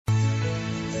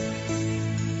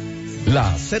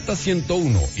La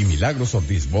Z101 y Milagros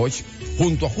Ortiz Bosch,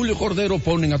 junto a Julio Cordero,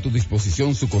 ponen a tu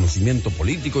disposición su conocimiento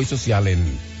político y social en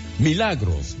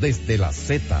Milagros desde la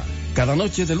Z, cada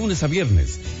noche de lunes a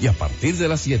viernes y a partir de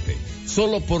las 7,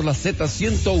 solo por la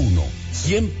Z101,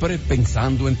 siempre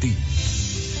pensando en ti.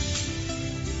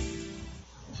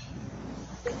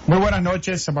 Muy buenas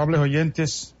noches, amables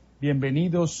oyentes,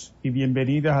 bienvenidos y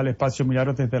bienvenidas al espacio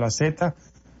Milagros desde la Z,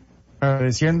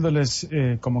 agradeciéndoles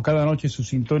como cada noche su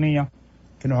sintonía,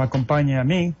 que nos acompañe a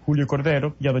mí, Julio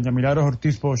Cordero, y a doña Milagros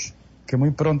Ortiz Bosch, que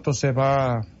muy pronto se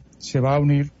va a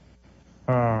unir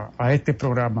a este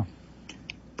programa.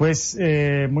 Pues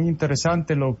muy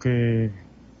interesante lo que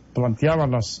planteaban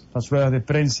las ruedas de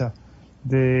prensa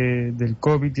del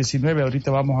COVID-19. Ahorita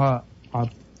vamos a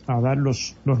dar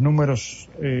los números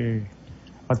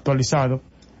actualizados,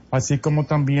 así como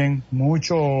también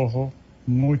mucho ojo,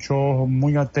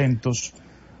 muy atentos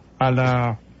a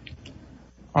la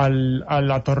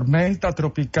tormenta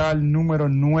tropical número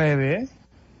 9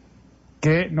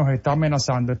 que nos está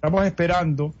amenazando. Estamos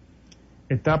esperando,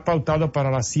 está pautado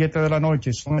para las 7 de la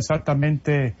noche, son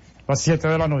exactamente las 7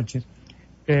 de la noche,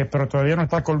 pero todavía no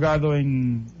está colgado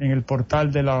en el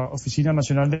portal de la Oficina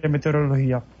Nacional de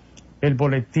Meteorología el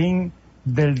boletín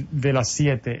de las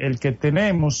 7. El que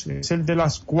tenemos es el de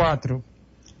las 4.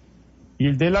 Y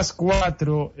el de las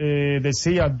 4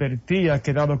 advertía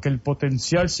que dado que el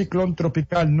potencial ciclón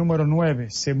tropical número 9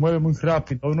 se mueve muy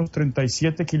rápido, a unos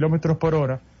 37 kilómetros por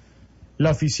hora, la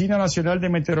Oficina Nacional de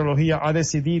Meteorología ha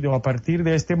decidido a partir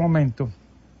de este momento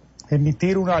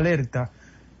emitir una alerta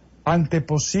ante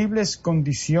posibles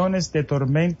condiciones de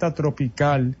tormenta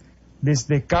tropical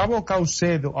desde Cabo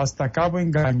Caucedo hasta Cabo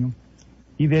Engaño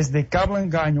y desde Cabo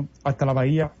Engaño hasta la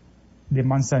bahía de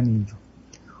Manzanillo.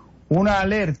 Una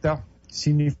alerta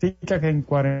significa que en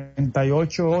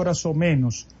 48 horas o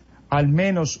menos, al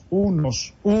menos uno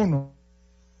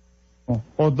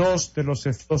o dos de los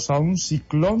efectos a un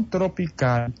ciclón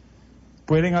tropical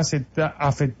pueden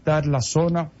afectar la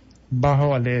zona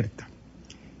bajo alerta.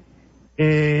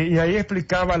 Y ahí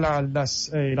explicaba la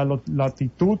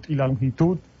latitud y la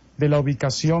longitud de la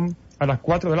ubicación a las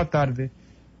 4 de la tarde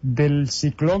del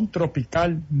ciclón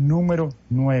tropical número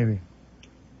 9.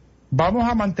 Vamos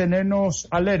a mantenernos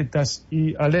alerta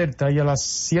y a las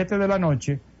 7 de la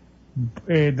noche,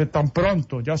 de tan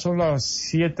pronto, ya son las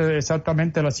 7,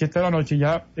 exactamente las 7 de la noche,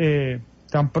 ya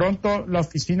tan pronto la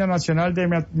Oficina Nacional de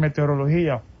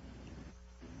Meteorología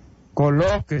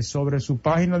coloque sobre su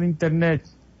página de internet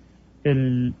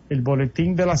el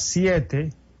boletín de las 7,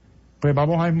 pues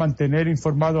vamos a mantener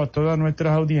informado a todas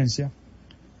nuestras audiencias.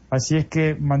 Así es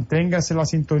que manténgase la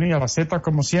sintonía, la Z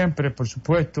como siempre, por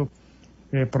supuesto,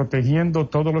 protegiendo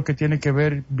todo lo que tiene que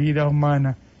ver vida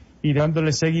humana y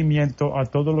dándole seguimiento a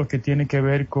todo lo que tiene que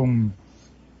ver con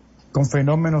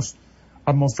fenómenos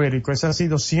atmosféricos. Esa ha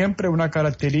sido siempre una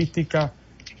característica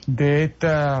de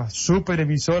esta super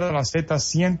emisora, la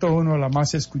Z101, la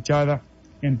más escuchada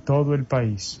en todo el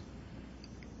país.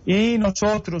 Y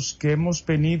nosotros que hemos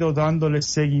venido dándole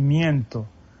seguimiento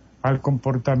al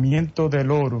comportamiento del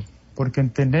oro, porque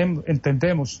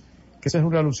entendemos que esa es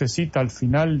una lucecita al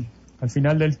final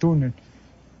del túnel,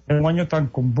 en un año tan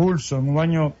convulso, en un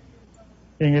año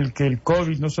en el que el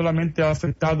COVID no solamente ha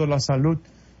afectado la salud,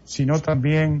 sino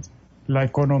también la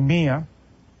economía,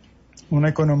 una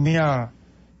economía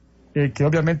que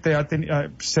obviamente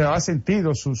se ha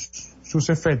sentido sus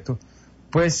efectos,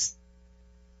 pues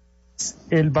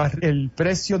el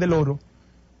precio del oro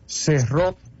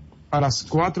cerró a las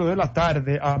 4 de la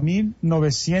tarde a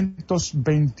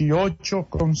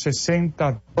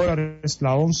 $1,928,60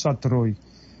 la onza Troy.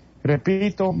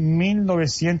 Repito,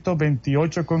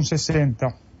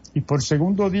 1,928,60, y por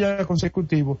segundo día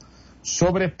consecutivo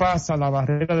sobrepasa la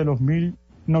barrera de los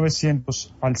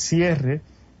 1,900 al cierre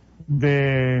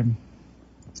de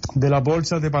la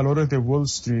bolsa de valores de Wall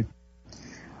Street.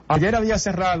 Ayer había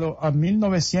cerrado a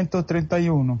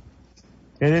 1,931,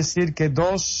 es decir que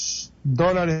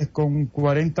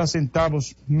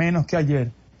 $2.40 menos que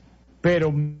ayer,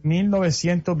 pero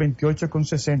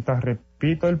 1,928,60,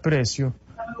 repito el precio,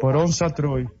 por onza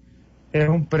Troy, es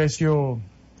un precio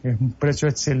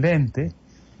excelente.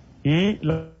 Y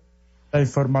la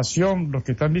información, lo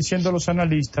que están diciendo los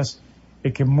analistas,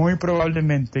 es que muy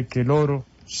probablemente que el oro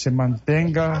se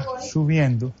mantenga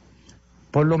subiendo,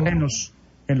 por lo menos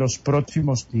en los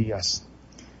próximos días.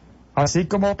 Así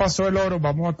como pasó el oro,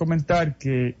 vamos a comentar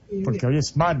que, porque hoy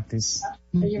es martes,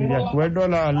 y de acuerdo a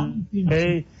la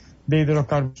ley de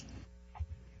hidrocarburos,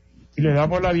 y le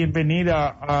damos la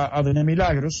bienvenida a doña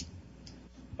Milagros,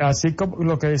 Así como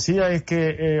lo que decía es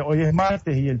que hoy es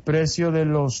martes y el precio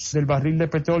del barril de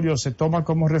petróleo se toma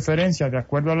como referencia, de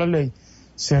acuerdo a la ley,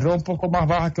 cerró un poco más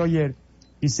baja que ayer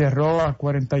y cerró a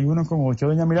 41,8.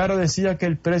 Doña Milagro decía que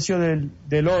el precio del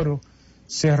oro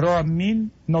cerró a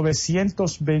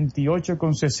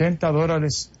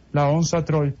 $1,928,60 la onza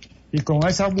Troy. Y con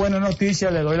esa buena noticia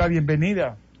le doy la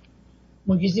bienvenida.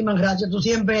 Muchísimas gracias. Tú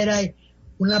siempre eras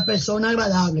una persona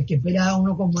agradable que espera a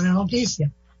uno con buena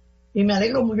noticia. Y me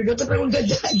alegro mucho. Yo te pregunté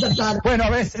esta tarde. Bueno, a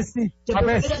veces sí. Te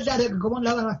pregunté esta tarde cómo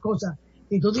andaban las cosas.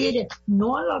 Y tú dijiste,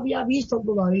 no lo había visto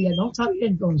todavía, no sabía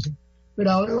entonces.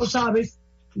 Pero ahora lo sabes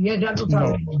y es grato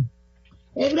saberlo. No.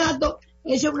 Es grato,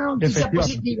 esa es una noticia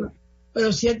positiva.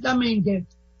 Pero ciertamente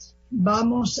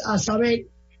vamos a saber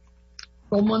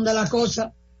cómo anda la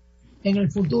cosa en el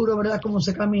futuro, ¿verdad? Cómo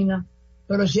se camina.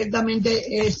 Pero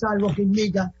ciertamente es algo que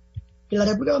indica que la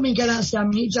República Dominicana se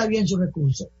administra bien sus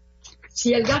recursos.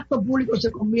 Si el gasto público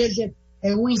se convierte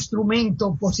en un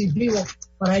instrumento positivo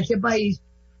para este país,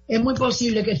 es muy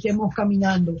posible que estemos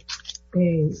caminando,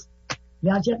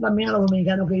 gracias también a los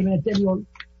dominicanos que viven en el exterior,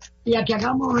 y a que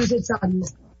hagamos lo necesario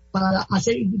para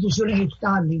hacer instituciones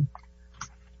estables,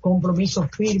 compromisos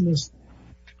firmes.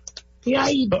 Y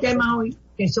hay temas hoy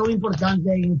que son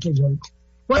importantes en el exterior.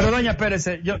 Pero doña Pérez,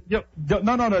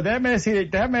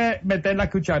 déjeme meter la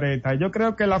cuchareta. Yo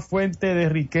creo que la fuente de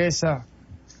riqueza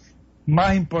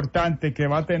más importante que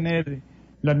va a tener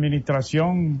la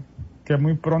administración que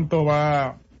muy pronto va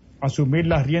a asumir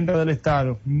las riendas del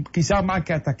Estado, quizás más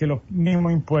que hasta que los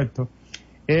mismos impuestos,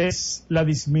 es la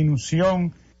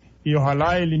disminución y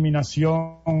ojalá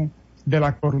eliminación de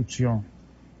la corrupción.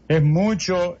 Es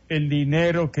mucho el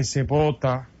dinero que se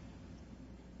bota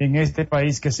en este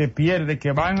país, que se pierde,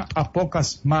 que van a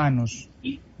pocas manos.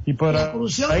 Y por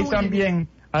ahí también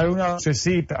hay una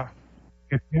lucecita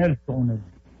que tiene el túnel.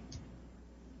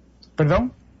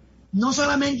 ¿Perdón? No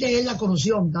solamente es la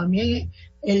corrupción, también es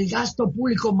el gasto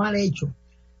público mal hecho,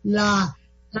 la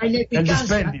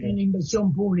ineficacia en la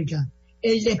inversión pública,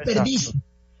 el desperdicio,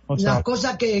 las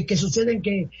cosas que suceden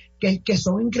que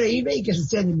son increíbles y que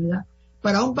suceden, ¿verdad?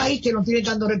 Para un país que no tiene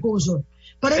tantos recursos.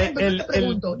 Por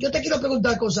ejemplo, yo te quiero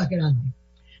preguntar cosas grandes.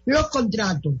 Los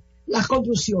contratos, las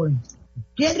construcciones,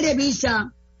 ¿quién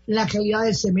revisa la calidad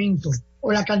del cemento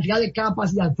o la cantidad de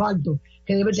capas de asfalto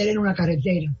que debe tener una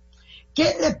carretera?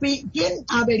 ¿Quién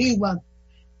averigua?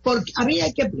 Porque a mí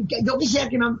yo quisiera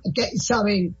que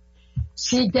saber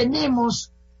si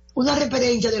tenemos una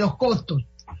referencia de los costos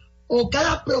o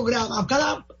cada programa, o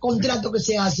cada contrato que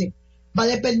se hace va a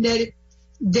depender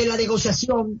de la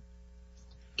negociación,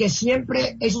 que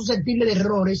siempre es susceptible de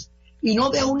errores y no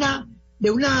de una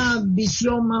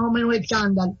visión más o menos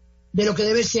estándar de lo que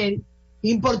debe ser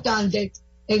importante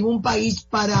en un país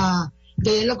para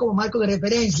tenerlo como marco de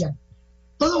referencia.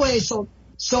 Todo eso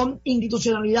son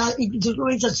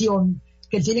institucionalización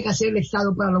que tiene que hacer el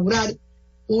Estado para lograr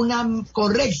una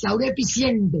correcta, una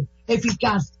eficiente,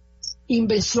 eficaz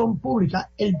inversión pública.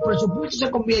 El presupuesto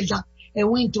se convierta en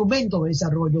un instrumento de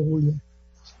desarrollo, Julio.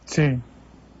 Sí.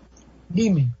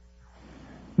 Dime.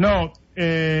 No,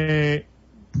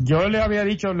 yo le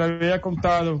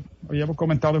habíamos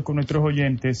comentado con nuestros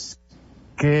oyentes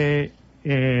que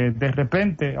de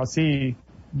repente, así,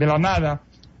 de la nada,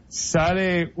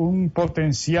 sale un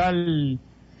potencial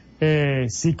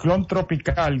ciclón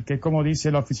tropical, que es como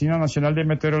dice la Oficina Nacional de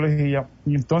Meteorología,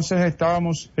 y entonces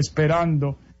estábamos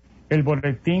esperando el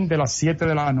boletín de las 7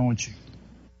 de la noche,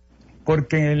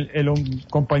 porque el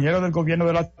compañero del gobierno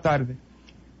de la tarde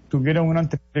tuvieron una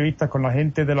entrevista con la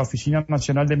gente de la Oficina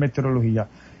Nacional de Meteorología.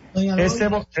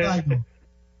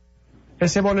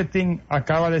 Ese boletín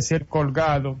acaba de ser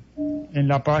colgado en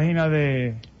la página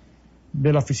de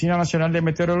la Oficina Nacional de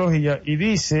Meteorología y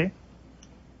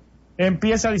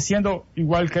empieza diciendo,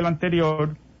 igual que el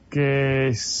anterior,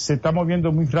 que se está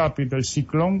moviendo muy rápido el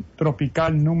ciclón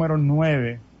tropical número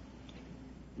 9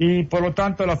 y por lo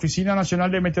tanto la Oficina Nacional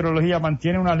de Meteorología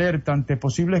mantiene una alerta ante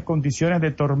posibles condiciones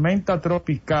de tormenta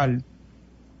tropical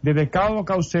desde Cabo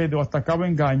Caucedo hasta Cabo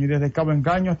Engaño y desde Cabo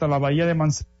Engaño hasta la bahía de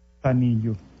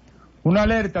Manzanillo. Una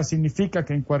alerta significa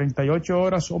que en 48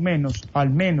 horas o menos, al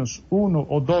menos uno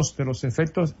o dos de los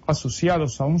efectos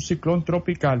asociados a un ciclón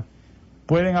tropical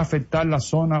pueden afectar la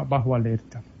zona bajo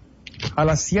alerta. A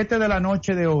las 7 de la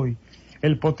noche de hoy,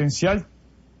 el potencial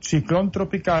ciclón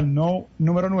tropical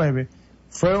número 9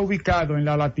 fue ubicado en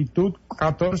la latitud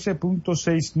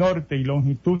 14.6 norte y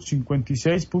longitud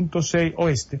 56.6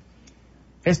 oeste.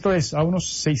 Esto es a unos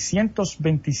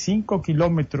 625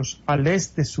 kilómetros al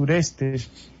este-sureste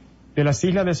de las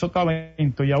islas de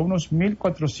Sotavento y a unos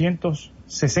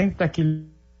 1.460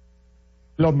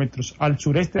 kilómetros al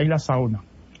sureste de la isla Saona.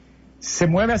 se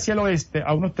mueve hacia el oeste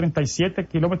a unos 37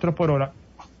 kilómetros por hora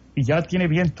y ya tiene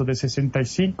viento de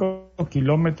 65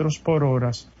 kilómetros por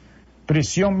hora.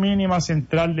 Presión mínima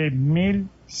central de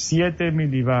 1007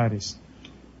 milibares.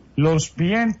 Los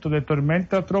vientos de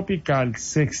tormenta tropical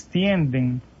se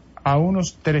extienden a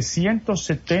unos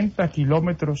 370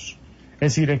 kilómetros, es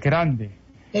decir, es grande,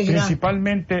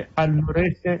 principalmente al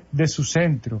noreste de su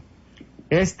centro.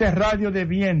 Este radio de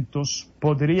vientos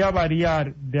podría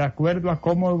variar de acuerdo a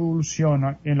cómo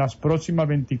evoluciona en las próximas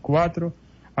 24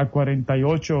 a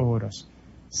 48 horas.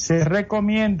 Se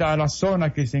recomienda a las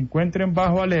zonas que se encuentren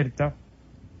bajo alerta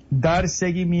dar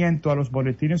seguimiento a los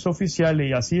boletines oficiales,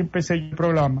 y así empecé el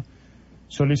programa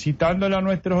solicitándole a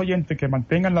nuestros oyentes que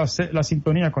mantengan la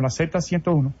sintonía con la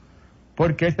Z101,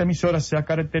 porque esta emisora se ha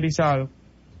caracterizado,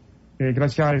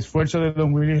 gracias al esfuerzo de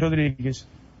don Willy Rodríguez,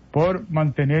 por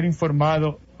mantener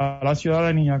informado a la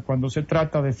ciudadanía cuando se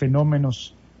trata de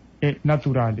fenómenos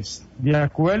naturales. De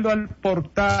acuerdo al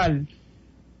portal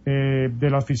de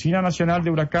la Oficina Nacional de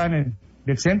Huracanes,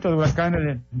 del Centro de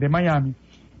Huracanes de Miami,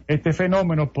 este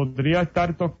fenómeno podría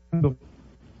estar tocando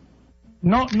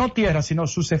no tierra, sino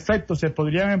sus efectos se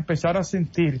podrían empezar a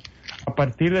sentir a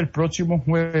partir del próximo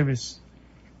jueves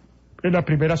en las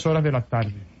primeras horas de la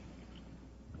tarde.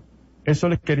 Eso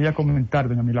les quería comentar,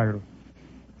 doña Milagro.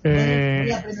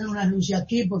 Voy a prender una luz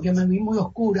aquí porque me vi muy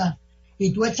oscura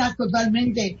y tú estás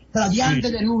totalmente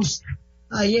radiante de luz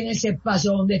ahí en ese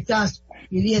espacio donde estás,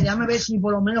 y dije, déjame ver si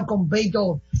por lo menos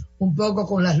compito un poco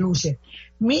con las luces.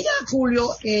 Mira, Julio,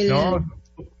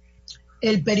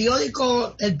 el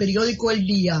periódico El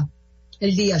Día,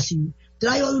 sí,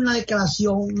 trae hoy una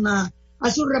declaración,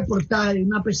 hace un reportaje,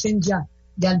 una presencia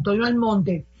de Antonio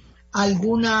Almonte,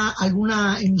 alguna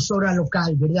emisora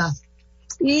local, ¿verdad?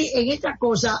 Y en esta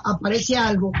cosa aparece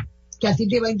algo que a ti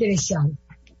te va a interesar,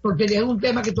 porque es un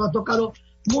tema que tú has tocado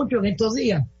mucho en estos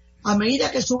días. A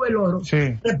medida que sube el oro, sí,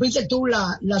 repite tú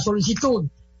la solicitud.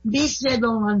 Dice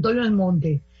don Antonio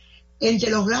Almonte,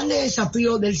 entre los grandes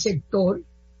desafíos del sector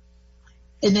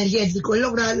energético es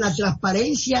lograr la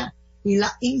transparencia y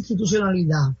la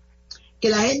institucionalidad, que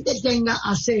la gente tenga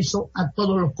acceso a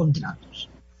todos los contratos.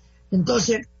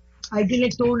 Entonces, ahí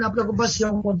tienes tú una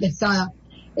preocupación contestada.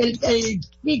 El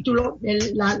título,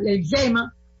 el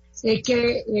tema, es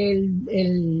que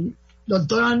el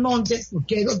doctor Almonte,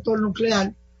 porque es doctor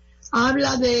nuclear,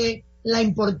 habla de la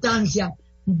importancia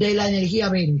de la energía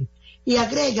verde y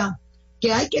agrega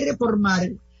que hay que reformar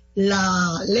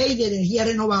la ley de energía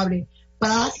renovable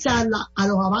para adaptarla a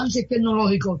los avances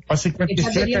tecnológicos que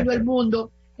está teniendo el mundo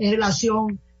en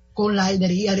relación con la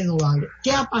energía renovable.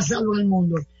 ¿Qué ha pasado en el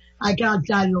mundo? Hay que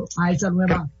adaptarlo a esa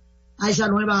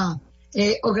nueva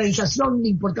organización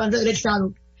importante del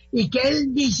Estado, y que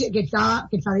él dice que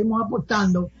estaremos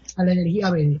apostando a la energía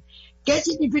verde. ¿Qué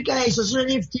significa eso? Eso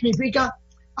significa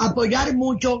apoyar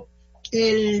mucho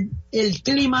el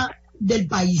clima del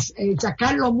país,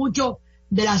 sacarlo mucho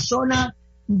de la zona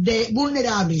de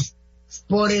vulnerables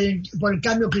por el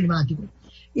cambio climático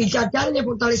y tratar de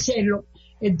fortalecerlo,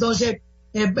 entonces,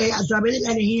 a través de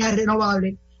la energía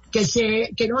renovable,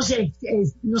 que no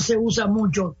se usa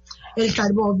mucho el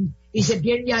carbón y se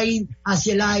tiende a ir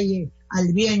hacia el aire,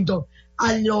 al viento,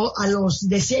 a los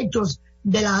desechos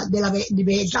de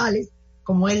vegetales,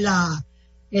 como es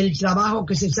el trabajo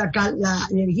que se saca, la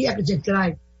energía que se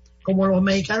extrae, como los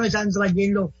mexicanos están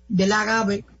trayendo del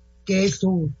agave, que es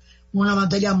una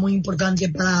materia muy importante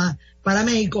para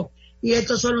México. Y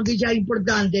estas son noticias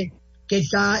importantes que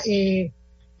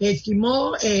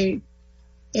estimó,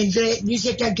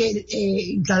 dice que hay que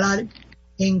instalar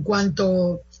en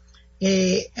cuanto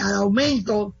al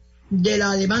aumento de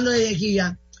la demanda de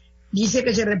energía. Dice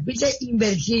que se repite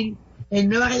invertir en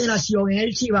nueva generación en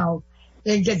el Cibao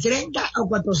entre 30 a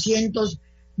 400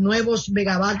 nuevos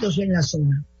megavatios en la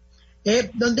zona.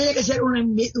 Donde tiene que ser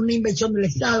una inversión del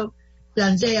Estado,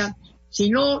 plantea,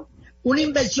 sino una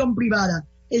inversión privada.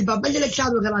 El papel del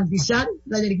Estado es garantizar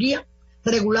la energía,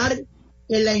 regular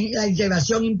la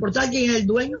integración, importar quién es el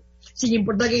dueño, sin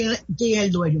importar quién es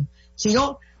el dueño,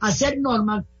 sino hacer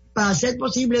normas para hacer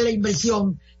posible la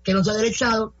inversión que nos ha del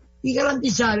Estado y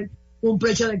garantizar un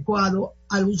precio adecuado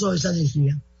al uso de esa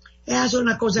energía. Esas son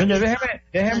las cosas. Oye,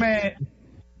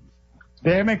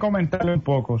 déjeme comentarle un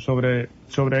poco sobre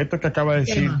esto que acaba de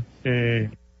decir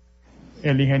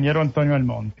el ingeniero Antonio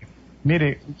Almonte.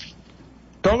 Mire,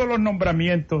 todos los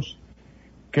nombramientos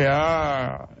que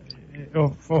ha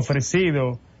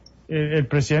ofrecido el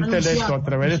presidente electo a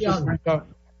través de su cuenta,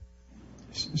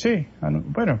 sí,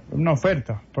 bueno, una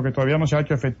oferta, porque todavía no se ha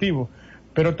hecho efectivo,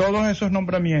 pero todos esos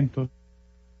nombramientos,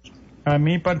 a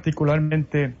mí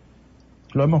particularmente,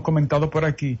 lo hemos comentado por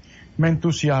aquí, me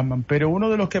entusiasman, pero uno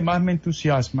de los que más me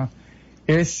entusiasma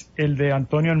es el de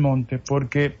Antonio Almonte,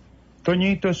 porque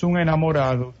Toñito es un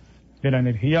enamorado de la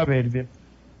energía verde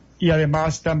y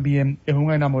además también es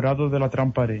un enamorado de la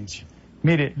transparencia.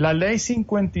 Mire, la ley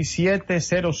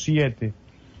 5707,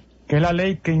 que es la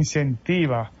ley que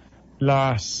incentiva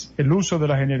el uso de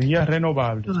las energías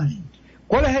renovables.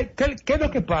 ¿Qué es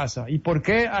lo que pasa y por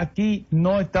qué aquí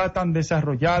no está tan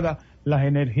desarrollada las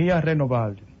energías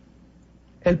renovables?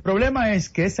 El problema es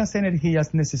que esas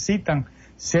energías necesitan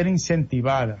ser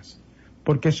incentivadas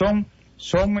porque en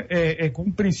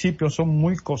un principio son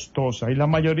muy costosas y la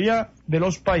mayoría de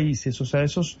los países, o sea,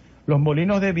 los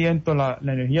molinos de viento, la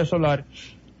energía solar,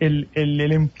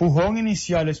 el empujón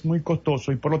inicial es muy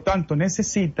costoso y por lo tanto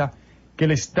necesita que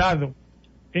el Estado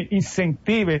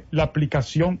incentive la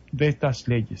aplicación de estas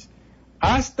leyes.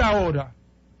 Hasta ahora,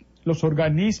 los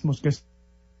organismos que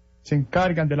se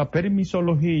encargan de la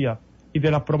permisología y de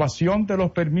la aprobación de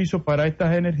los permisos para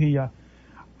estas energías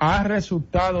ha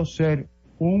resultado ser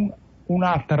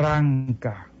una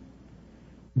tranca.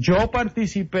 Yo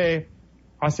participé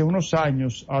hace unos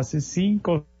años, hace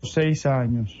 5 o 6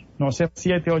 años, no, hace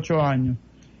 7 o 8 años,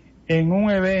 en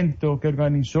un evento que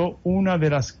organizó una de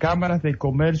las cámaras de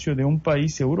comercio de un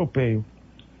país europeo,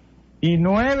 y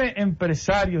 9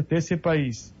 empresarios de ese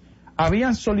país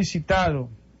habían solicitado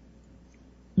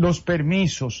los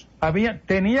permisos,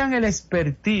 tenían el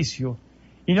experticio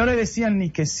y no le decían ni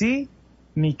que sí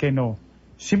ni que no,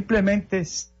 simplemente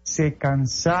se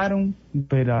cansaron de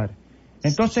esperar.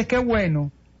 Entonces qué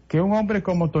bueno que un hombre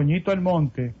como Toñito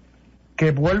Almonte,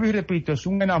 que vuelvo y repito, es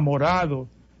un enamorado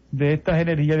de estas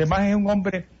energías, además es un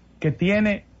hombre que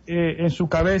tiene en su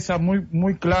cabeza muy,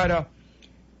 muy clara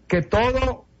que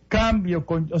todo cambio,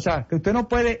 o sea, que usted no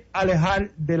puede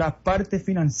alejar de la parte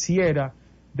financiera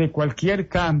de cualquier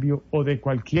cambio o de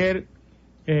cualquier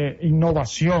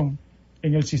innovación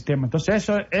en el sistema. Entonces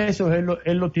eso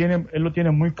él lo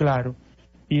tiene muy claro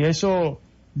y eso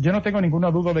yo no tengo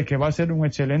ninguna duda de que va a ser un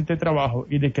excelente trabajo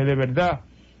y de que de verdad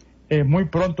muy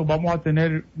pronto vamos a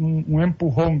tener un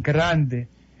empujón grande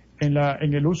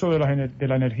en el uso de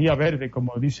la energía verde,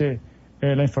 como dice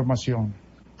la información.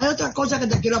 Hay otra cosa que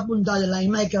te quiero apuntar de la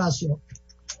misma declaración.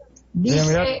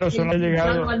 Dice el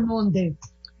Almonte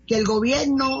que el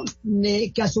gobierno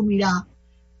que asumirá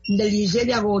del 16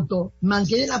 de agosto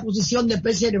mantiene la posición de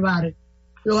preservar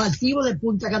los activos de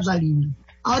Punta Catalina.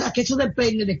 Ahora que eso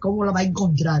depende de cómo la va a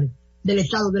encontrar, del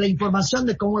estado, de la información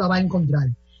de cómo la va a encontrar.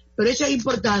 Pero eso es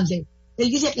importante. Él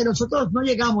dice que nosotros no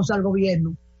llegamos al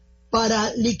gobierno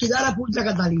para liquidar a Punta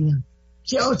Catalina,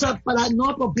 o sea, para no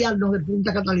apropiarnos de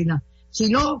Punta Catalina,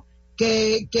 sino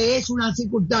que es una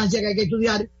circunstancia que hay que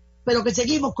estudiar, pero que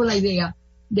seguimos con la idea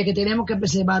de que tenemos que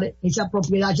preservar esa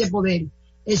propiedad, ese poder,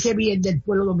 ese bien del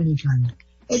pueblo dominicano.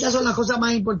 Estas son las cosas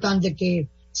más importantes que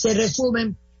se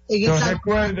resumen en esta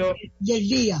del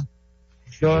día.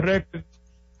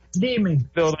 Dime.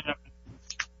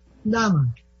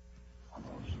 Dama,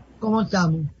 ¿cómo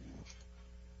estamos?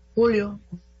 Julio.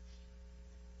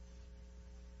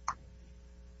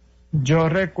 Yo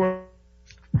recuerdo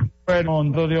el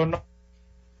mundo de honor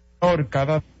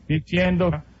cada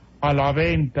diciendo a la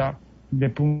venta de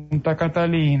Punta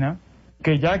Catalina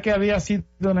que ya que había sido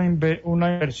una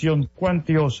inversión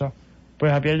cuantiosa,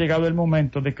 pues había llegado el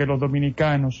momento de que los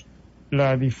dominicanos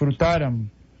la disfrutaran.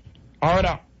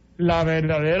 Ahora, la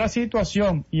verdadera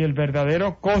situación y el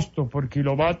verdadero costo por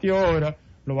kilovatio hora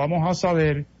lo vamos a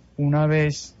saber una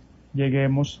vez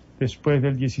lleguemos después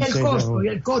del 16 de agosto.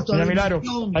 El costo, Mira, Milagro,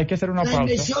 hay que hacer una pausa. La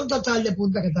inversión total de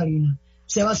Punta Catalina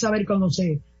se va a saber cuando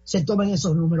se tomen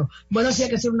esos números. Bueno, sí hay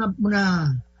que hacer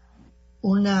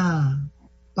una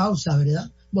pausa, ¿verdad?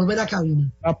 Volver a cabina.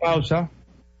 Una pausa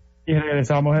y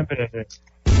regresamos en breve.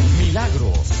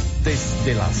 Milagros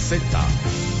desde la Z.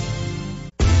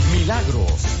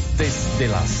 Milagros desde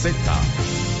la Z.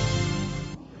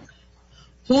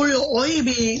 Julio, hoy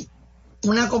vi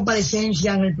una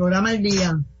comparecencia en el programa El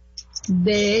Día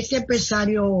de este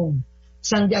empresario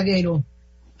santiaguero,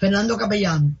 Fernando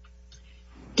Capellán,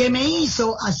 que me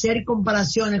hizo hacer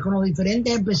comparaciones con los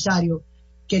diferentes empresarios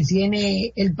que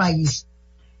tiene el país.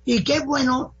 Y qué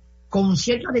bueno, con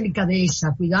cierta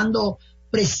delicadeza, cuidando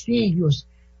prestigios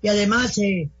y además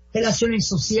relaciones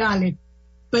sociales,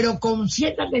 pero con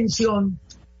cierta atención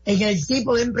en el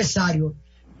tipo de empresario.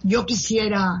 Yo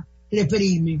quisiera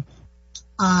referirme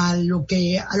a lo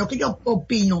que yo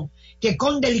opino que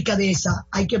con delicadeza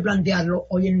hay que plantearlo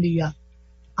hoy en día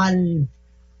a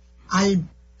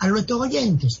nuestros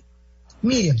oyentes.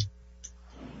 Miren,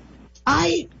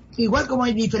 igual como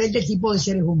hay diferentes tipos de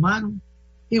seres humanos,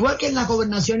 igual que en las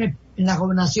gobernaciones,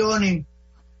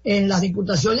 en las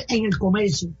diputaciones, en el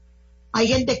comercio, Hay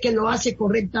gente que lo hace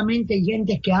correctamente y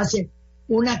gente que hace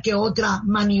una que otra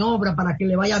maniobra para que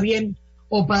le vaya bien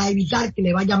o para evitar que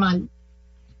le vaya mal.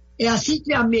 Es así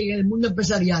que también en el mundo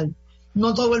empresarial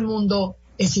no todo el mundo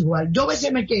es igual. Yo a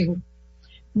veces me quejo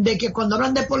de que cuando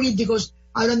hablan de políticos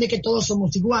hablan de que todos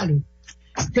somos iguales.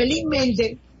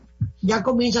 Felizmente ya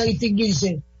comienza a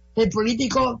distinguirse el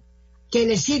político que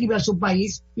le sirve a su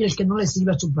país y el que no le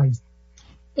sirve a su país.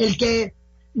 El que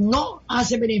no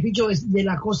hace beneficio de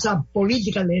la cosa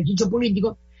política, del beneficio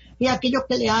político, y aquellos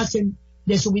que le hacen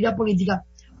de su vida política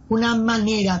una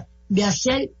manera de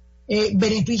hacer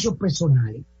beneficios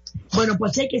personales. Bueno,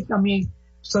 pues sé que también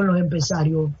son los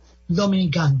empresarios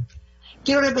dominicanos.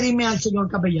 Quiero referirme al señor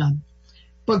capellán,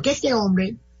 porque este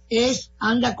hombre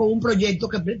anda con un proyecto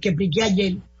que expliqué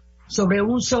ayer sobre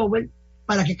un software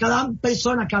para que cada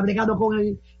persona que ha bregado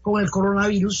con el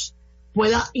coronavirus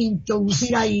pueda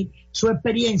introducir ahí su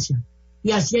experiencia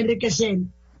y así enriquecer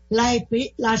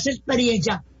las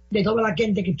experiencias de toda la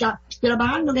gente que está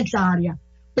trabajando en esta área,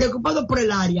 preocupado por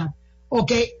el área, o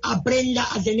que aprenda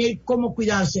a tener cómo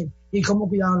cuidarse y cómo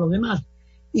cuidar a los demás.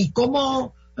 Y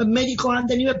cómo médicos han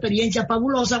tenido experiencias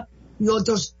fabulosas y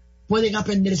otros pueden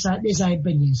aprender de esas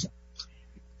experiencias.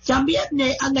 También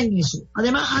anda en eso.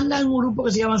 Además anda en un grupo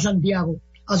que se llama Santiago,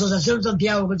 Asociación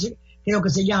Santiago, creo que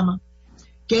se llama,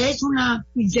 que es una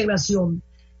integración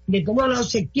de todos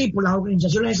los equipos, las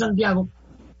organizaciones de Santiago,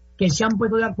 que se han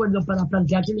puesto de acuerdo para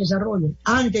plantearse el desarrollo.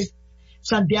 Antes,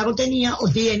 Santiago tenía o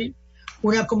tiene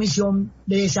una comisión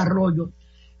de desarrollo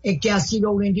que ha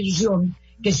sido una institución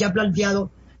que se ha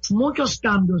planteado muchos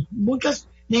cambios, muchas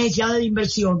necesidades de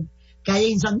inversión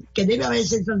que debe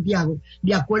haberse en Santiago,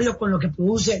 de acuerdo con lo que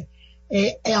produce,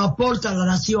 aporta a la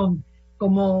nación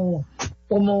como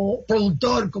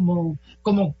productor, como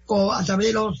a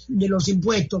través de los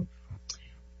impuestos.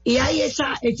 Y hay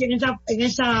en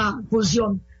esa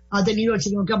función ha tenido el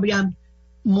señor Caprián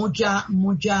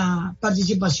mucha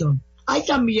participación. Hay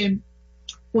también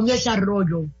un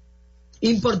desarrollo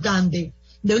importante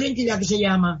de una entidad que se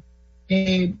llama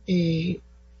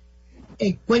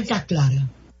Cuentas Claras,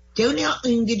 que es una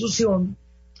institución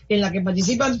en la que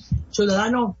participan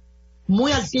ciudadanos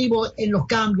muy activos en los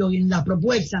cambios y en las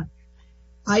propuestas.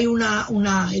 Hay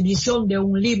una edición de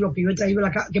un libro que yo he traído,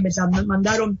 que me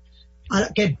mandaron,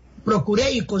 que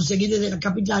procuré y conseguí desde la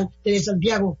capital, desde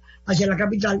Santiago hacia la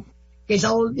capital, que he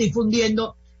estado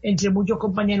difundiendo entre muchos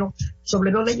compañeros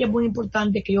sobre dos leyes muy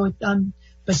importantes que ellos están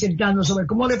presentando sobre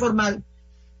cómo reformar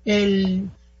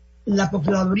la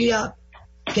Procuraduría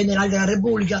General de la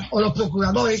República o los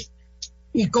procuradores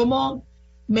y cómo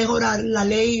mejorar la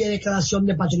ley de declaración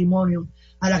de patrimonio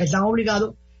a la que están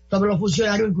obligados todos los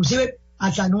funcionarios, inclusive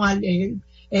hasta anual, es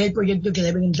el proyecto que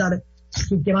deben entrar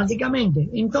sistemáticamente.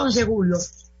 Entonces, Julio,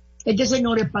 este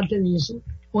señor es parte de eso,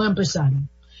 un empresario.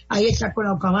 Ahí está con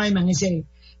la Ocamaima en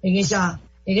esa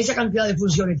cantidad de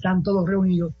funciones, están todos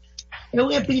reunidos. Es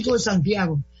un espíritu de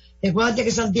Santiago. Recuérdate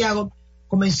que Santiago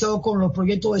comenzó con los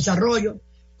proyectos de desarrollo,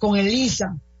 con el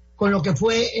ISA, con lo que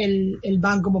fue el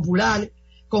Banco Popular,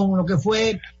 con lo que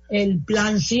fue el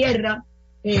Plan Sierra.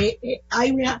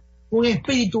 Hay un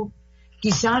espíritu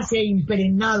quizás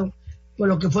impregnado por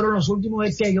lo que fueron los últimos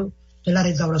destellos de la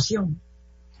restauración.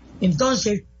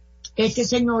 Entonces, este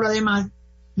señor, además,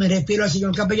 me refiero al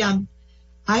señor capellán,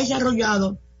 ha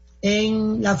desarrollado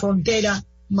en la frontera,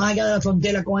 más allá de la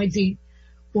frontera con Haití,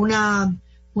 una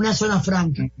zona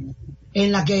franca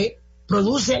en la que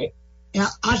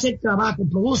hace trabajo,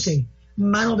 produce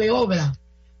mano de obra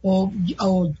o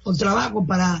trabajo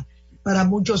para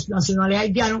muchos nacionales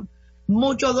haitianos,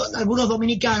 algunos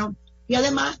dominicanos, y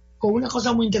además con una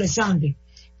cosa muy interesante,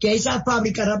 que esas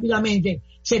fábricas rápidamente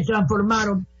se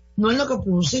transformaron no en lo que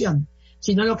producían,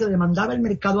 sino en lo que demandaba el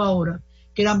mercado ahora,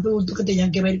 que eran productos que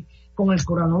tenían que ver con el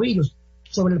coronavirus,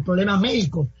 sobre el problema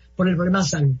médico, por el problema de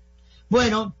salud.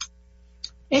 Bueno,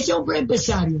 ese es un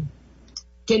empresario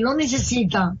que no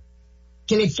necesita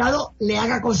que el Estado le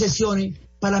haga concesiones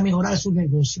para mejorar sus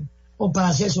negocios o para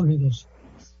hacer sus negocios.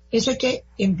 Eso hay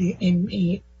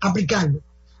que aplicarlo.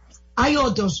 Hay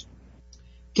otros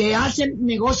que hacen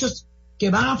negocios que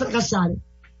van a fracasar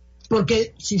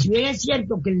porque si bien es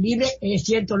cierto que el libre es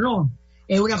cierto, no,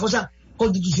 es una cosa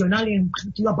constitucional en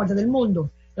toda parte del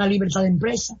mundo, la libertad de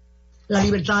empresa, la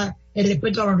libertad, el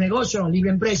respeto a los negocios, la libre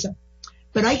empresa.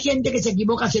 Pero hay gente que se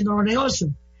equivoca haciendo los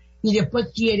negocios y después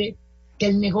quiere que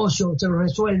el negocio se lo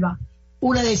resuelva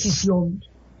una decisión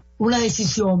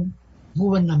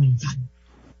gubernamental.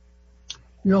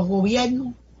 Los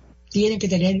gobiernos tienen que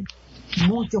tener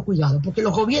mucho cuidado, porque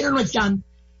los gobiernos no están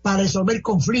para resolver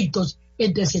conflictos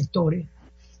entre sectores.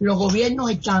 Los gobiernos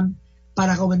están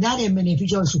para gobernar en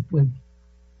beneficio de sus pueblos.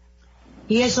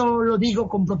 Y eso lo digo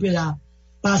con propiedad,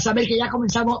 para saber que ya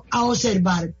comenzamos a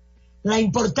observar la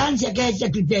importancia que es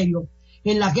este criterio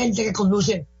en la gente que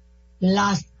conduce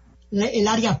el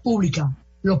área pública,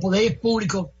 los poderes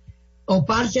públicos, o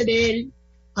parte de él,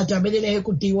 a través del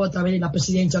Ejecutivo, a través de la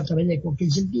Presidencia, a través de cualquier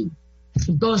sentido.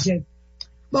 Entonces,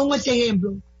 pongo este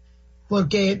ejemplo,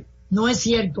 porque no es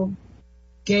cierto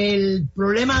que el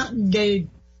problema de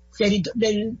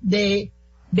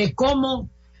cómo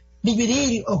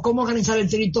dividir o cómo organizar el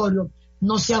territorio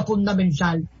no sea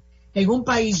fundamental en un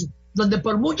país donde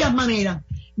por muchas maneras,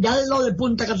 ya lo de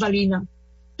Punta Catalina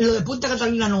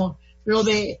no, lo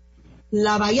de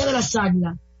la Bahía de las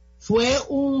Águilas fue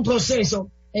un proceso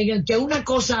en el que una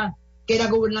cosa que era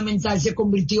gubernamental se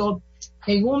convirtió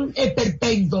en un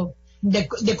esperpento de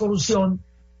corrupción,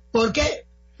 porque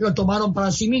lo tomaron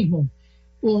para sí mismos.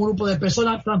 Un grupo de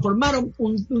personas transformaron,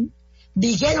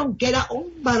 dijeron que era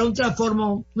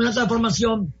una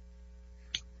transformación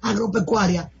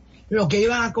agropecuaria, lo que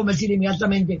iban a convertir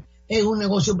inmediatamente en un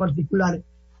negocio particular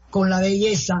con la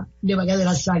belleza de Bahía de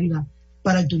las Águilas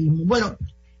para el turismo. Bueno,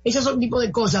 esos son tipos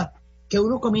de cosas que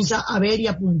uno comienza a ver y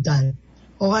apuntar.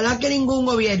 Ojalá que ningún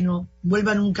gobierno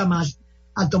vuelva nunca más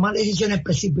a tomar decisiones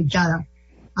precipitadas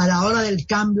a la hora del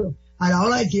cambio, a la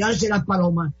hora de echarse las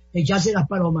palomas,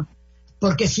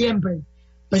 porque siempre,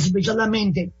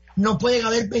 precipitadamente, no pueden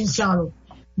haber pensado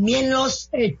ni en los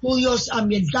estudios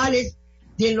ambientales,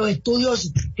 ni en los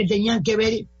estudios que tenían que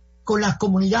ver con las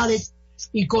comunidades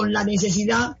y con la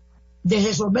necesidad de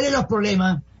resolver los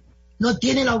problemas. No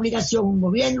tiene la obligación un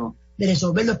gobierno de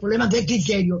resolver los problemas de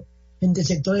criterio entre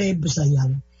sectores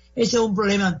empresariales. Ese es un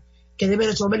problema que debe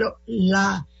resolverlo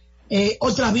la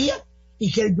otra vía,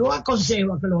 y que yo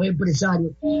aconsejo a que los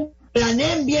empresarios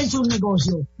planeen bien sus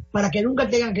negocios para que nunca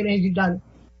tengan que necesitar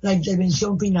la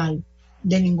intervención final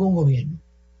de ningún gobierno.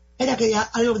 Era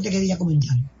algo que te quería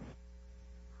comentar.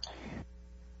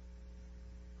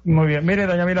 Muy bien, mire,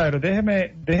 doña Milagro,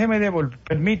 permítame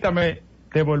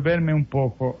devolverme un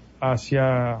poco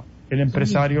hacia el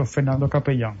empresario Fernando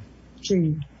Capellán.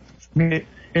 Sí. Mire,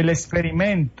 el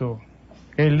experimento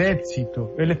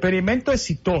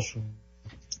exitoso,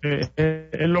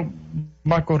 es lo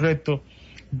más correcto,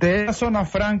 de esa zona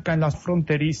franca en las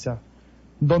fronterizas,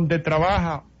 donde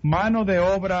trabaja mano de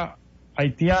obra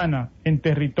haitiana en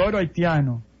territorio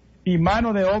haitiano y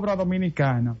mano de obra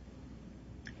dominicana,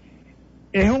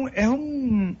 es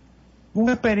un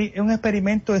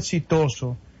experimento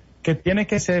exitoso que tiene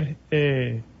que ser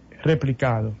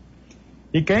replicado,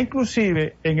 y que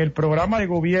inclusive en el programa de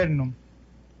gobierno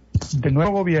del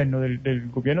nuevo gobierno, del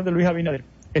gobierno de Luis Abinader,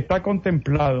 está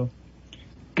contemplado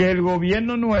que el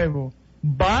gobierno nuevo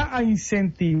va a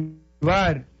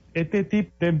incentivar este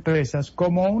tipo de empresas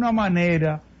como una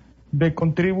manera de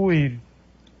contribuir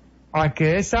a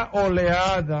que esa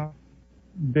oleada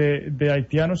de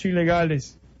haitianos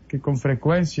ilegales que con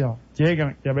frecuencia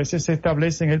llegan y a veces se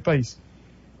establecen en el país,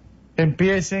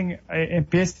 empiece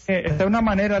es una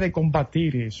manera de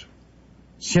combatir eso,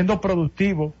 siendo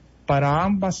productivo para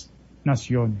ambas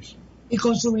naciones. Y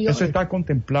consumidores. Eso está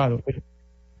contemplado.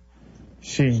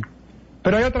 Sí.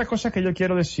 Pero hay otra cosa que yo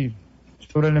quiero decir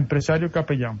sobre el empresario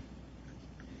Capellán.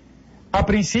 A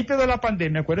principio de la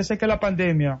pandemia, acuérdense que la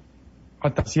pandemia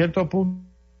hasta cierto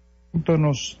punto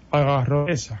nos agarró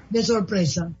de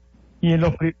sorpresa. Y en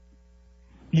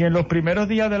los primeros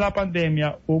días de la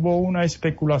pandemia hubo una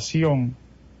especulación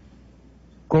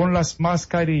con las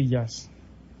mascarillas.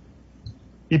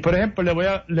 Y por ejemplo, le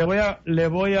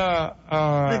voy a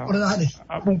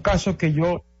un caso que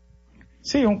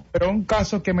un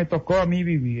caso que me tocó a mí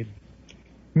vivir.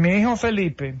 Mi hijo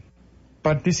Felipe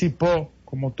participó,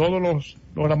 como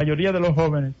la mayoría de los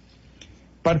jóvenes,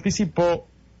 participó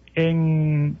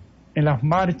en las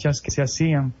marchas que se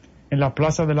hacían en la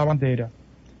Plaza de la Bandera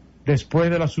después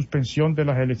de la suspensión de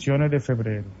las elecciones de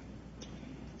febrero.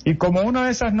 Y como una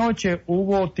de esas noches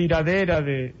hubo tiradera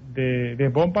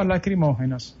de bombas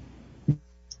lacrimógenas,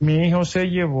 mi hijo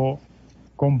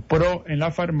compró en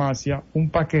la farmacia un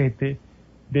paquete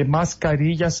de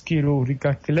mascarillas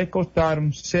quirúrgicas que le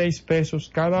costaron 6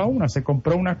 pesos cada una. Se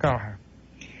compró una caja.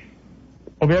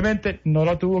 Obviamente no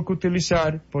la tuvo que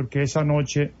utilizar porque esa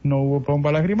noche no hubo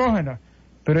bomba lacrimógena,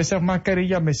 pero esas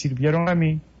mascarillas me sirvieron a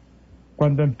mí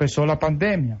cuando empezó la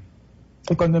pandemia.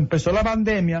 Y cuando empezó la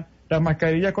pandemia, las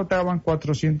mascarillas costaban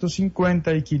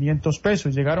 450 y 500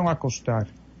 pesos, llegaron a costar.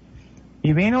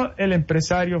 Y vino el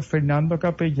empresario Fernando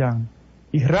Capellán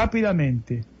y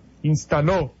rápidamente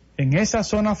instaló en esa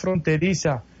zona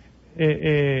fronteriza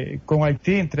con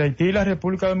Haití, entre Haití y la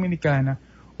República Dominicana,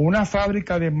 una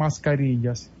fábrica de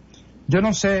mascarillas. Yo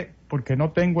no sé, porque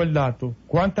no tengo el dato,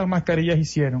 cuántas mascarillas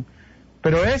hicieron,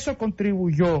 Pero eso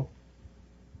contribuyó,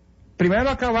 primero,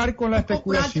 a acabar con la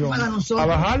especulación, a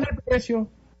bajarle el precio.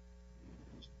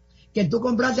 Que tú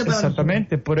compraste para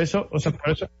exactamente,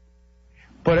 nosotros.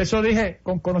 Por eso dije,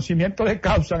 con conocimiento de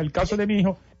causa, en el caso de mi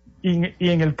hijo y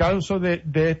en el caso de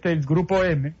el grupo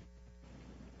M,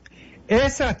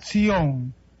 esa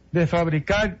acción de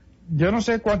fabricar, yo no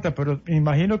sé cuántas, pero me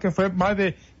imagino que fue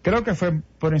creo que fue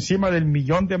por encima del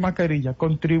 1.000.000 de mascarillas,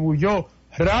 contribuyó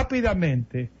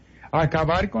rápidamente a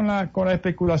acabar con la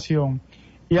especulación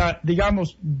y a,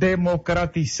 digamos,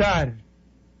 democratizar,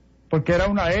 porque era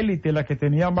una élite la que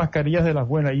tenía mascarillas de las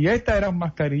buenas, y estas eran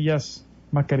mascarillas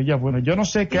buenas. Yo no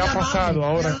sé qué ha pasado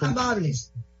ahora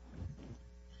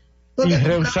con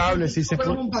irreusables, si se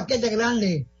puede un paquete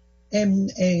grande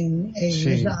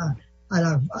sí. a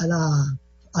la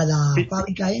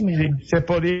fábrica M. Sí, se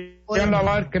podían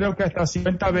lavar creo que hasta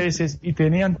 50 veces y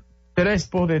tenían 3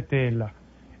 tipos de tela.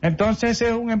 Entonces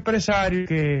es un empresario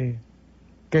que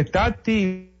está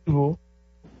activo,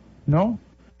 ¿no?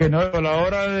 Que no a la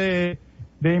hora de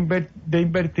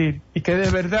invertir, y que de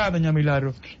verdad, doña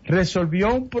Milagro,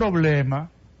 resolvió un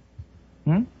problema.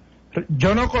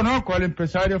 Yo no conozco al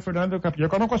empresario Fernando Capri, yo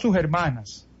conozco a sus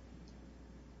hermanas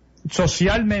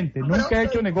socialmente, nunca he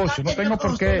hecho negocio, no tengo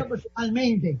por qué.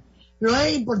 Personalmente, lo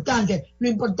importante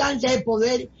es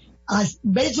poder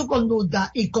ver su conducta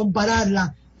y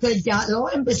compararla frente a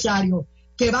los empresarios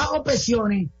que bajo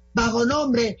presiones, bajo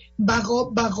nombre,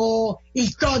 bajo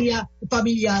historia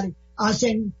familiar,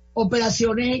 hacen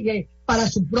operaciones para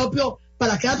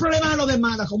crear problemas a los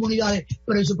demás, a las comunidades,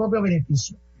 pero en su propio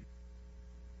beneficio.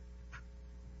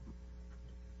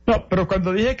 No, pero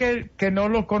cuando dije que no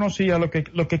lo conocía, lo que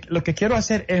quiero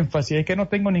hacer énfasis es que no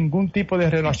tengo ningún tipo de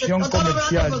relación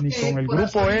comercial, ni con el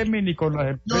grupo M, ni con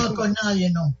las empresas. No, con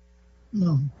nadie,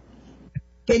 no.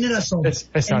 Tiene razón.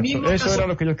 Exacto, eso era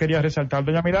lo que yo quería resaltar,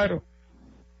 doña Milagro.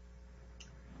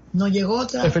 No llegó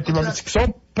otra. Efectivamente,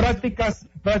 son prácticas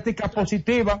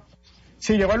positivas.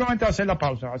 Sí, llegó el momento de hacer la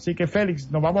pausa. Así que,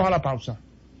 Félix, nos vamos a la pausa.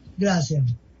 Gracias.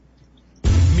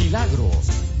 Milagros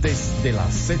desde la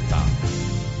Z.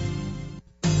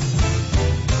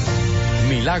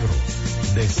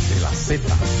 Milagros desde la Z.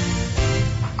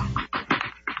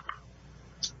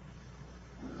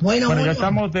 Bueno, ya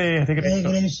estamos de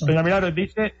regreso. Doña Milagros,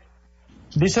 dice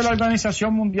la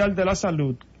Organización Mundial de la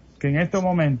Salud que en este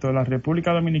momento la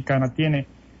República Dominicana tiene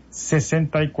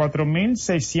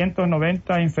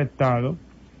 64.690 infectados,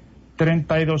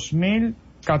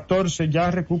 32.014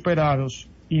 ya recuperados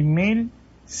y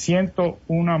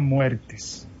 1.101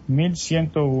 muertes.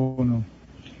 1.101.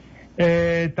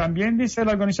 También dice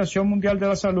la Organización Mundial de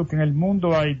la Salud que en el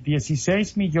mundo hay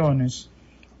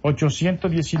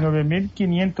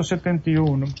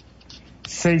 16.819.571,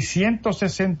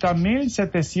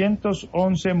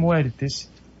 660.711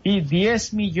 muertes y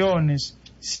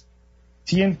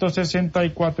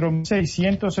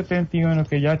 10.164.671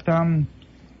 que ya están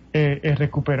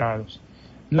recuperados.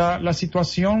 La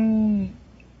situación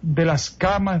de las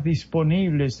camas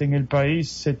disponibles en el país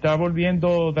se está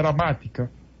volviendo dramática.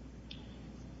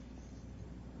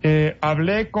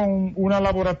 Hablé con una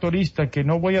laboratorista que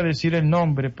no voy a decir el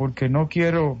nombre porque no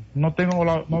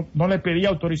le pedí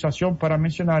autorización para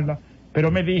mencionarla,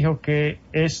 pero me dijo que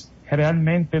es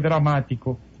realmente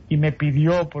dramático y me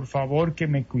pidió por favor que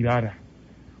me cuidara,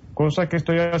 cosa que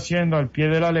estoy haciendo al pie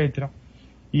de la letra,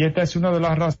 y esta es una de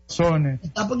las razones.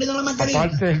 ¿Está poniendo la mascarilla?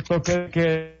 Aparte del toque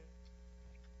que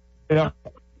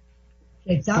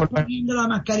está poniendo la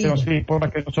mascarilla. Sí, por la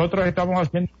que nosotros estamos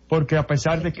haciendo, porque a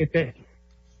pesar de que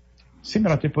sí me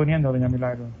la estoy poniendo, doña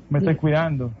Milagro, me estoy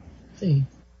cuidando. Sí.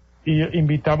 Y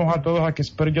invitamos a todos a que,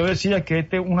 pero yo decía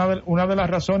que una de las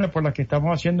razones por las que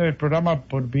estamos haciendo el programa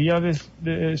por vía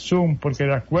de Zoom, porque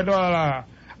de acuerdo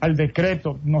al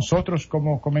decreto, nosotros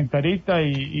como comentaristas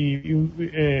y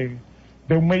de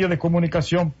un medio de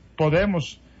comunicación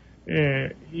podemos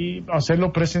y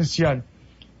hacerlo presencial,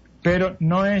 pero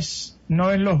no es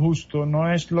lo justo,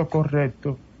 no es lo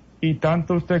correcto, y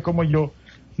tanto usted como yo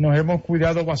nos hemos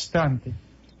cuidado bastante.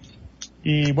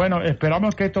 Y bueno,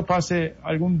 esperamos que esto pase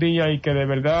algún día y que de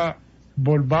verdad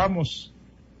volvamos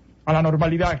a la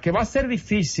normalidad, que va a ser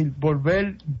difícil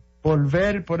volver,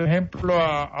 por ejemplo,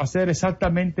 a hacer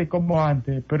exactamente como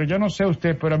antes, pero yo no sé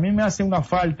usted, pero a mí me hace una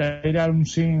falta ir a un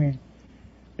cine.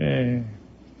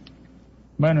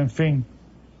 Bueno, en fin.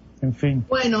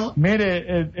 Bueno.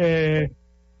 Mire,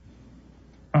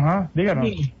 díganos.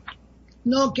 Sí.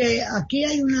 No, que aquí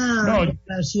hay una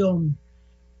declaración.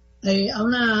 A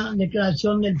una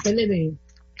declaración del PLD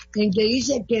en que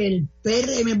dice que el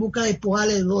PRM busca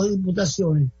despojarle de 2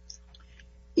 diputaciones,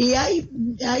 y hay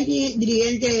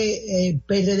dirigentes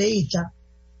PRDistas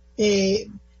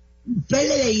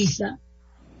PLDistas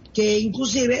que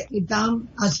inclusive están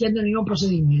haciendo el mismo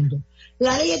procedimiento.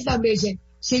 La ley establece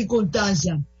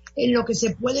circunstancias en lo que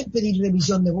se puede pedir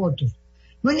revisión de votos.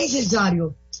 No es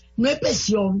necesario, no es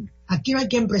presión, aquí no hay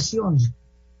quien presione,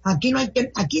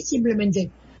 aquí simplemente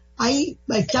ahí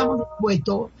estamos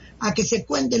dispuestos a que se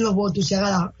cuenten los votos y se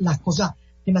hagan las cosas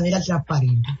de manera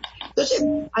transparente. Entonces,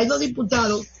 hay 2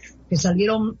 diputados que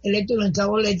salieron electos en nuestra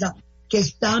boleta que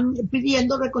están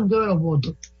pidiendo reconteo de los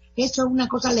votos. Eso es una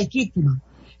cosa legítima.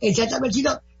 Está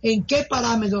establecido en qué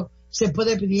parámetros se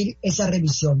puede pedir esa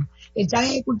revisión. Están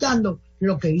ejecutando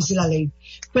lo que dice la ley.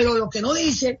 Pero lo que no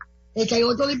dice es que hay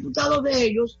otros diputados de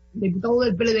ellos, diputados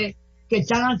del PLD, que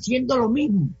están haciendo lo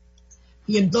mismo.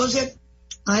 Y entonces,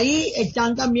 ahí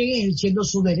están también ejerciendo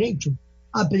su derecho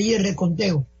a pedir el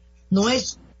reconteo. No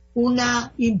es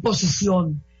una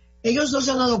imposición. Ellos no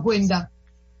se han dado cuenta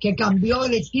que cambió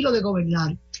el estilo de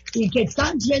gobernar y que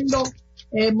están siendo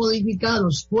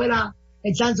modificados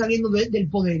están saliendo del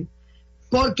poder,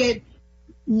 porque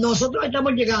nosotros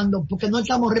estamos llegando porque no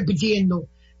estamos repitiendo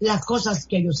las cosas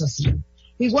que ellos hacían.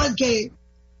 Igual que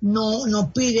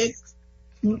nos pide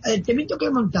el temito que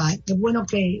montar, que es bueno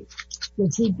que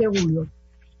cite Julio,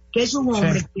 que es un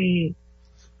hombre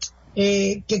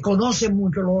que conoce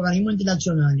mucho los organismos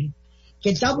internacionales,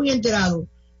 que está muy enterado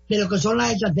de lo que son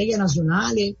las estrategias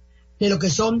nacionales, de lo que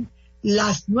son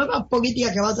las nuevas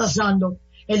políticas que va trazando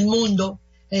el mundo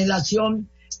en relación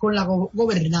con la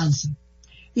gobernanza.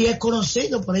 Y es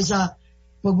conocido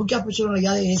por muchas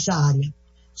personalidades de esa área.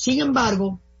 Sin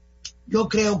embargo, yo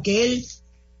creo que él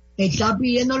está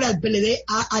pidiéndole al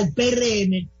al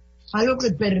PRM, algo que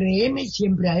el PRM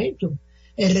siempre ha hecho,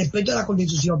 el respeto a la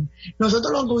Constitución.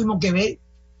 Nosotros no tuvimos que ver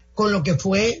con lo que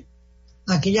fue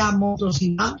aquella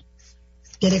monstruosidad.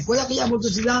 ¿Te recuerdas aquella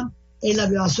monstruosidad en la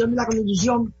violación de la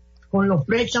Constitución con los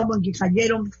préstamos en que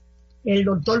cayeron el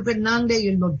doctor Fernández y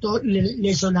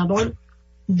el senador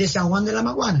de San Juan de la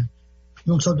Maguana?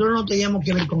 Nosotros no teníamos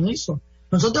que ver con eso.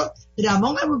 Nosotros,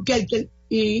 Ramón Alburquerque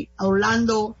y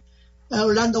Orlando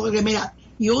Guerrera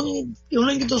y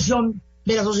una institución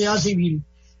de la sociedad civil,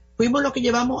 fuimos los que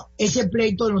llevamos ese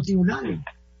pleito en los tribunales,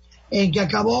 en que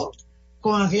acabó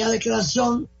con aquella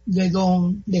declaración del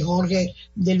doctor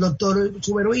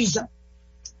Suberoiza,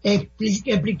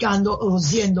 explicando o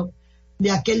diciendo de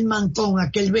aquel mantón,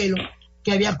 aquel velo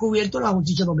que había cubierto la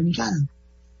justicia dominicana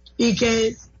y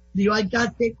que dio al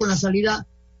traste con la salida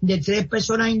de 3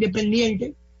 personas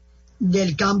independientes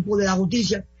del campo de la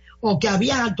justicia o que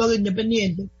habían actuado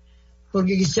independientes,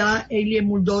 porque quizá Eileen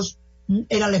Muldós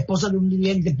era la esposa de un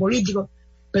dirigente político,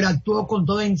 pero actuó con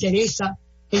toda entereza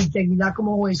e integridad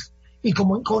como juez y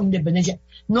con independencia.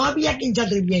 No había quien se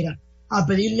atreviera a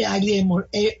pedirle a Eileen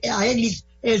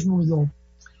Muldós,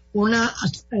 una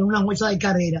jueza de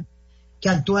carrera, que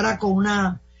actuara con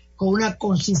una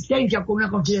consistencia, con una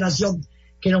consideración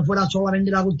que no fuera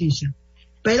solamente la justicia.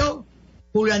 Pero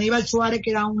Julio Aníbal Suárez,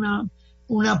 que era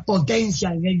una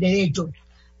potencia en el derecho,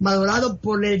 valorado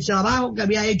por el trabajo que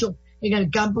había hecho en el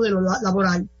campo de lo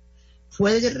laboral,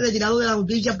 fue retirado de la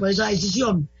justicia por esa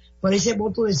decisión, por ese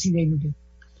voto disidente.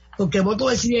 Porque el voto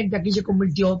disidente aquí se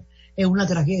convirtió en una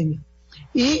tragedia.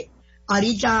 Y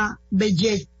Arita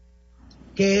Bellet,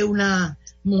 que es una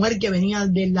mujer que venía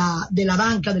de la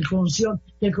banca, del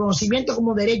conocimiento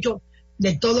como derecho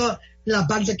de toda la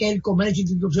parte que es el comercio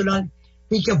institucional,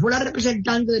 y que fue la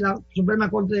representante de la Suprema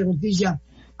Corte de Justicia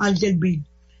ante el BID.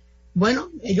 Bueno,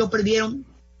 ellos perdieron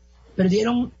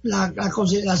la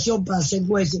consideración para ser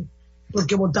jueces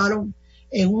porque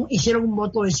hicieron un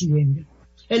voto disidente.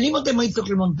 El mismo Temito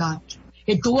Clemontá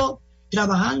estuvo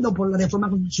trabajando por la reforma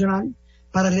constitucional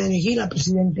para reelegir al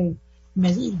presidente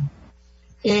Medina.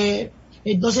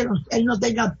 Entonces él no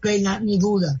tenga pena ni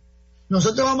duda.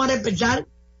 Nosotros vamos a respetar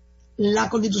la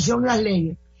Constitución y las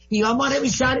leyes y vamos a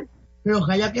revisar lo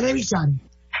que haya que revisar,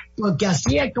 porque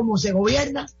así es como se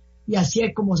gobierna y así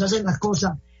es como se hacen las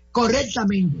cosas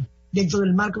correctamente dentro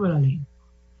del marco de la ley.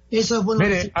 Eso es bueno.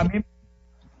 Mire, a mí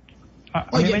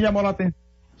me llamó la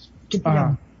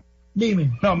atención.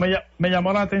 Dime. No, me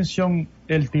llamó la atención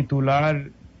el titular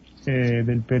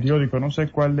del periódico, no sé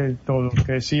cuál de todos,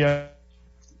 que decía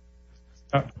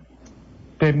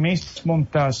Temis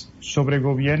Montaz sobre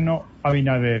gobierno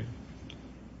Abinader,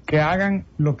 que hagan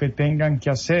lo que tengan que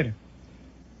hacer.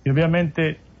 Y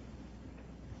obviamente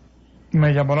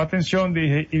me llamó la atención,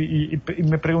 dije, y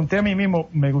me pregunté a mí mismo,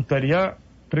 me gustaría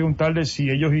preguntarle si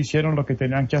ellos hicieron lo que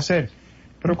tenían que hacer.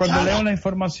 Pero cuando leo la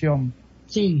información...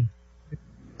 Sí,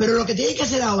 pero lo que tienen que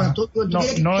hacer ahora, ¿tú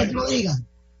quieres que te lo diga?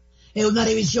 Es una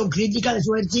revisión crítica de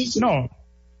su ejercicio. No.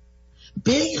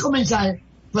 Tienen que comenzar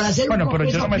para hacer bueno, un pero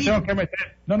yo no me crítico. tengo que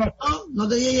meter. No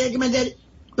te tienes que meter,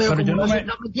 pero como yo no no se me...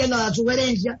 está metiendo a la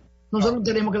sugerencia, nosotros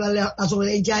tenemos que darle la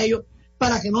sugerencia a ellos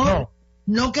para que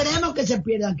no queremos que se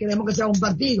pierdan, queremos que sea un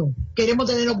partido, queremos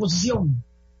tener oposición.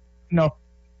 No.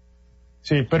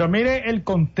 Sí, pero mire el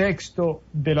contexto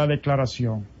de la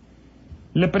declaración.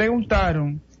 Le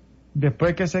preguntaron,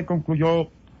 después que se concluyó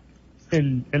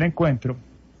el encuentro,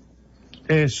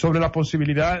 sobre la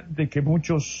posibilidad de que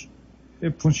muchos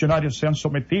funcionarios sean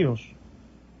sometidos.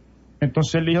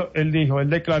 Entonces él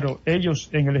declaró, ellos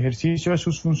en el ejercicio de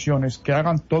sus funciones, que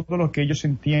hagan todo lo que ellos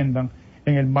entiendan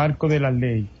en el marco de la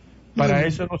ley. Para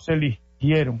eso los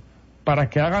eligieron, para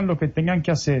que hagan lo que tengan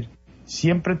que hacer,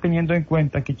 siempre teniendo en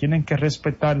cuenta que tienen que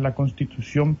respetar la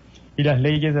Constitución y las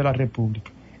leyes de la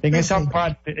República. En esa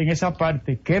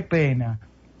parte, qué pena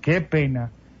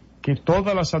que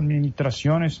todas las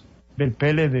administraciones del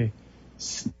PLD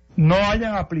no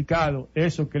hayan aplicado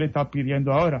eso que le está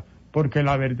pidiendo ahora, porque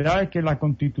la verdad es que la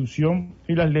Constitución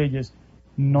y las leyes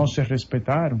no se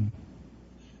respetaron.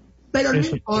 Pero no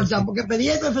importa, porque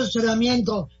pedir el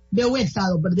perfeccionamiento de un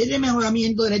Estado, pedir el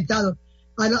mejoramiento del Estado,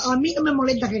 a mí no me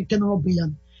molesta que no lo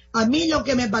pidan. A mí lo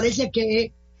que me parece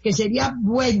que sería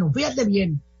bueno, fíjate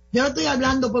bien, yo no estoy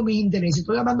hablando por mis intereses,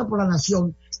 estoy hablando por la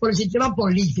nación, por el sistema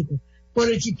político, por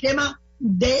el sistema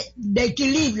de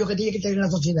equilibrio que tiene que tener la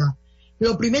sociedad.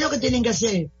 Lo primero que tienen que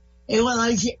hacer es un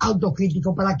análisis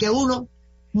autocrítico para que uno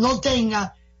no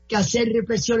tenga que hacer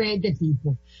reflexiones de este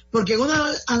tipo. Porque en un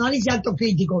análisis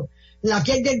autocrítico, la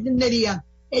gente entendería,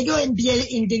 ellos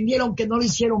entendieron que no lo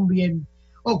hicieron bien,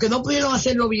 o que no pudieron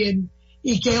hacerlo bien,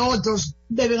 y que otros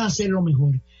deben hacerlo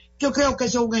mejor. Yo creo que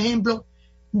eso es un ejemplo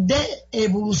de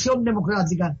evolución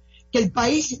democrática, que el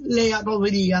país le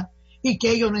aplaudiría y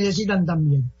que ellos necesitan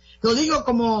también. Lo digo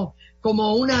como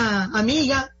una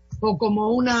amiga o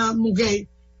como una mujer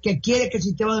que quiere que el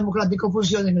sistema democrático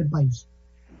funcione en el país.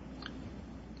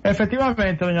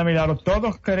 Efectivamente, doña Milagro,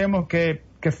 todos queremos que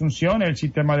funcione el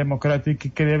sistema democrático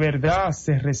y que de verdad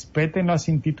se respeten las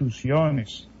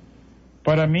instituciones.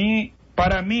 Para mí,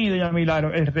 doña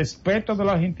Milagro, el respeto de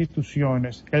las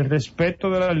instituciones, el respeto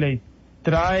de la ley,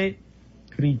 trae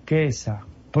riqueza,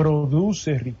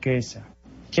 produce riqueza.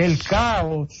 El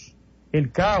caos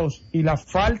y la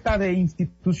falta de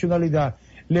institucionalidad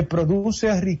le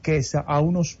produce riqueza a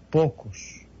unos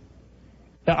pocos.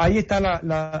 Ahí está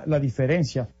la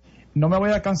diferencia. No me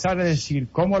voy a cansar de decir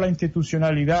cómo la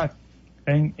institucionalidad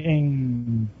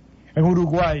en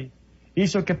Uruguay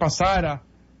hizo que pasara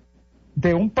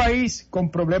de un país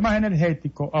con problemas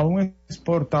energéticos a un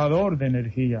exportador de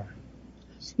energía.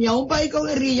 Y a un país con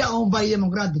guerrilla a un país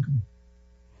democrático.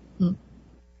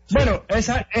 Bueno,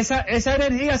 esa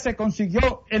energía se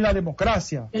consiguió en la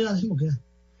democracia. En la democracia.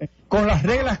 Con las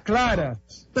reglas claras.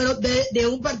 Pero de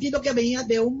un partido que venía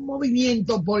de un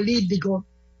movimiento político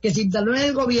que se instaló en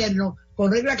el gobierno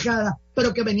con reglas claras,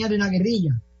 pero que venía de una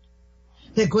guerrilla.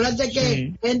 Recuérdate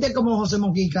que gente como José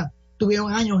Mojica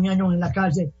tuvieron años y años en la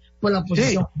cárcel por la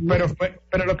oposición. Sí,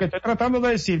 pero lo que estoy tratando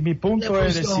de decir, mi punto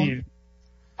es decir,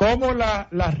 cómo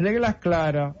las reglas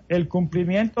claras, el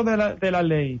cumplimiento de la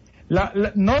ley,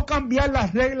 no cambiar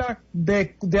las reglas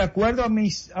de acuerdo a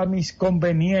mis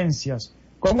conveniencias,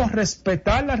 cómo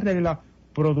respetar las reglas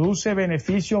produce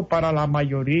beneficio para la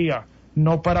mayoría,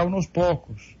 no para unos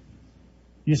pocos.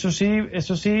 Y eso sí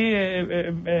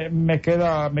me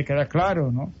queda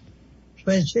claro, ¿no?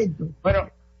 Perfecto. Bueno,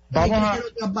 vamos a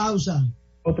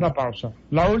otra pausa.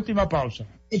 La última pausa.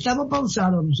 Estamos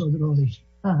pausados nosotros hoy.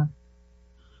 Ajá.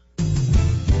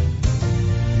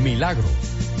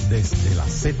 Milagros desde la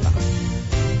Z.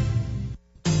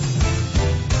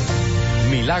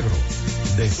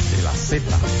 Milagros desde la Z.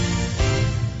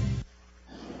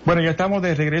 Bueno, ya estamos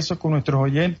de regreso con nuestros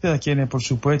oyentes, a quienes por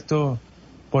supuesto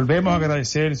volvemos a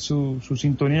agradecer su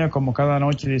sintonía como cada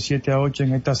noche de 7 a 8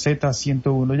 en esta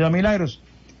Z101. Ya, Milagros,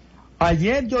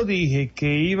 ayer yo dije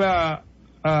que iba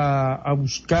a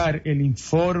buscar el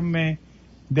informe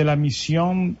de la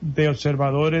misión de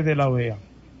observadores de la OEA.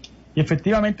 Y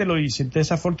efectivamente lo hice.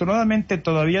 Desafortunadamente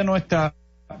todavía no está,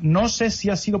 no sé si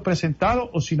ha sido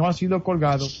presentado o si no ha sido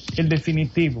colgado el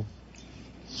definitivo.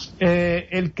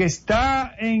 El que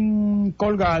está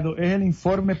colgado es el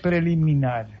informe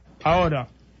preliminar. Ahora,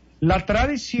 la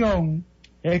tradición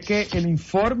es que el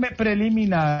informe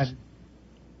preliminar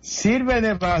sirve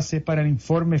de base para el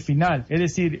informe final. Es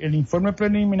decir, el informe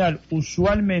preliminar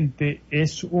usualmente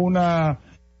es un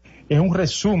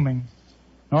resumen,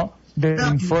 ¿no?, del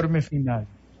informe final.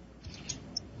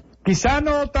 Quizá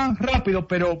no tan rápido,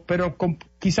 pero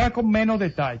quizá con menos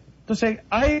detalle. Entonces,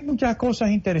 hay muchas cosas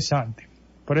interesantes.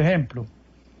 Por ejemplo,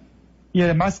 y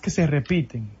además que se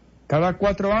repiten, Cada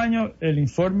 4 años el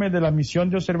informe de la misión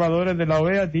de observadores de la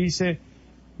OEA dice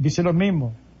lo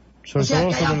mismo. O sea,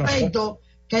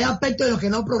 que hay aspectos de los que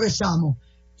no progresamos.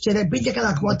 Se repite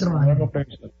cada 4 años.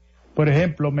 Por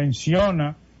ejemplo,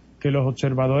 menciona que los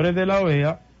observadores de la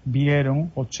OEA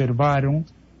observaron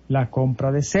la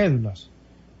compra de cédulas.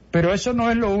 Pero eso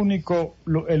no es el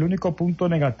único punto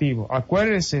negativo.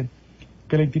 Acuérdense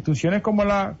que las instituciones como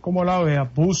la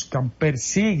OEA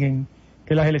persiguen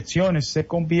que las elecciones se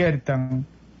conviertan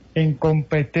en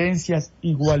competencias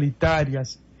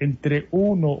igualitarias entre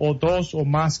uno o dos o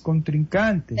más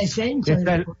contrincantes.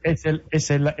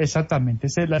 Exactamente,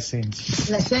 esa es la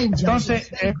esencia. Entonces,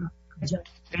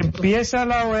 empieza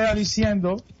la OEA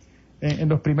diciendo en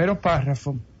los primeros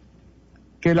párrafos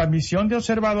que la misión de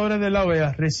observadores de la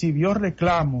OEA recibió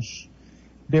reclamos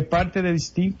de parte de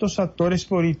distintos actores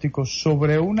políticos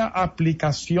sobre una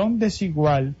aplicación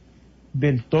desigual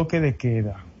del toque de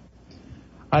queda.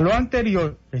 A lo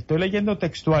anterior, estoy leyendo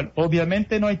textual,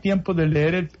 obviamente no hay tiempo de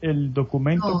leer el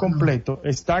documento completo,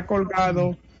 está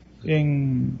colgado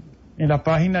en la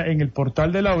página, en el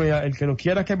portal de la OEA, el que lo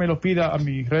quiera que me lo pida a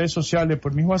mis redes sociales,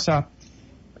 por mi WhatsApp.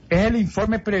 Es el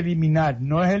informe preliminar,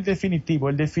 no es el definitivo.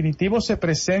 El definitivo se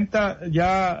presenta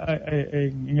ya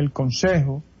en el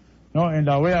Consejo, ¿no? En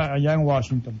la OEA allá en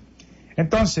Washington.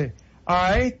 Entonces,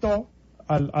 a esto,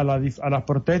 a las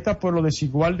protestas por lo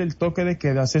desigual del toque de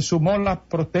queda, se sumó la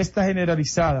protesta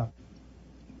generalizada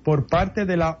por parte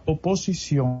de la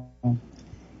oposición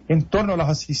en torno a las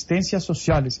asistencias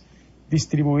sociales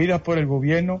distribuidas por el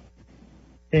gobierno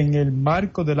en el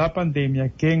marco de la pandemia,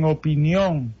 que en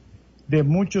opinión de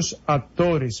muchos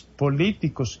actores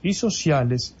políticos y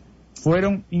sociales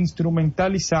fueron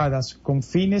instrumentalizadas con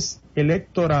fines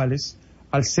electorales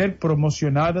al ser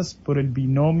promocionadas por el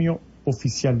binomio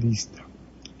oficialista.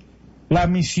 La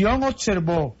misión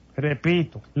observó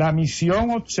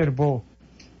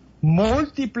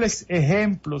múltiples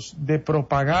ejemplos de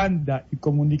propaganda y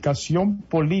comunicación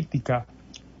política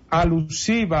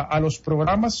alusiva a los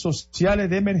programas sociales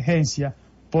de emergencia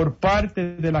por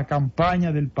parte de la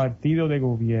campaña del partido de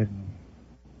gobierno.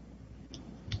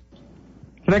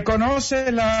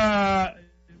 Reconoce la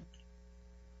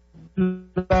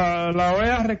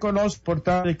OEA reconoce, por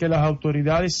tanto, que las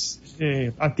autoridades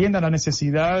atiendan las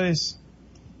necesidades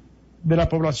de la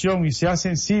población y sea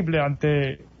sensible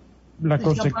ante la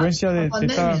consecuencia de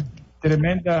esta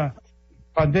tremenda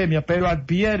pandemia, pero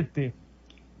advierte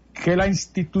que la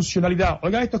institucionalidad,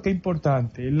 oiga esto que es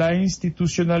importante, la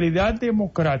institucionalidad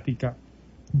democrática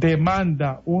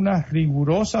demanda una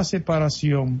rigurosa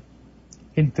separación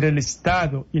entre el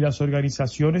Estado y las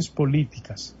organizaciones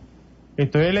políticas.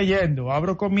 Estoy leyendo,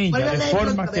 abro comillas, de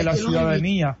forma que la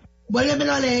ciudadanía...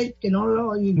 Vuélvemelo a leer, que no lo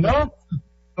oí. ¿No?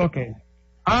 Ok.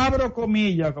 Abro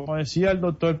comillas, como decía el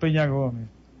doctor Peña Gómez.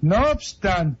 No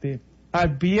obstante,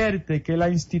 advierte que la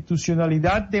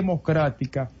institucionalidad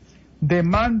democrática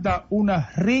demanda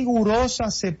una rigurosa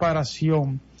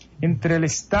separación entre el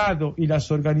Estado y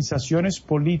las organizaciones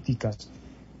políticas,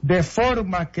 de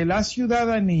forma que la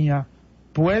ciudadanía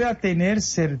pueda tener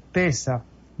certeza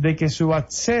de que su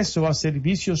acceso a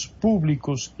servicios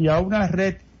públicos y a una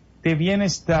red de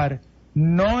bienestar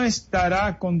no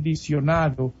estará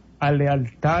condicionado a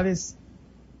lealtades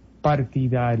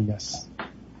partidarias.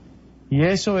 Y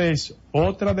eso es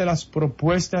otra de las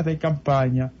propuestas de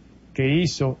campaña que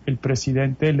hizo el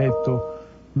presidente electo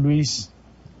Luis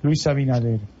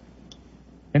Abinader.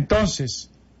 Entonces,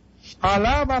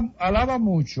 alaba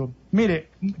mucho. Mire,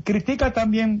 critica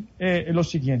también lo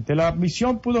siguiente. La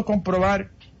misión pudo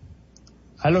comprobar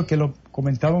algo que lo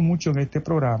comentamos mucho en este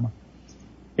programa,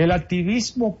 el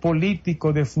activismo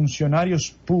político de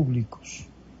funcionarios públicos,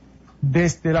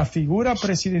 desde la figura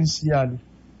presidencial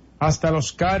hasta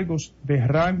los cargos de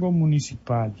rango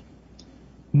municipal.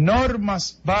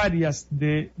 Normas varias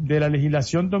de la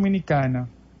legislación dominicana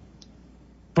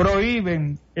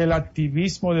prohíben el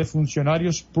activismo de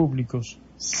funcionarios públicos,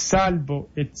 salvo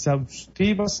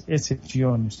exhaustivas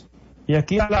excepciones. Y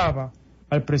aquí alaba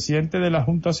al presidente de la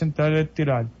Junta Central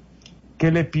Electoral,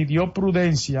 que le pidió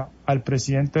prudencia al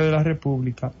presidente de la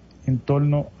República en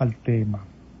torno al tema.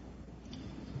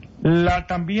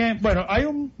 También, bueno, hay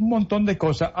un montón de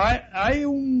cosas. Hay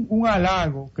un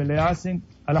halago que le hacen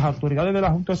a las autoridades de la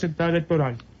Junta Central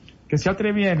Electoral, que se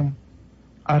atrevieron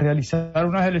a realizar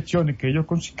unas elecciones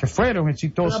que fueron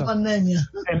exitosas. La pandemia.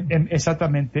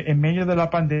 Exactamente, en medio de la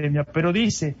pandemia, pero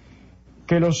dice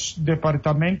que los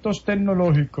departamentos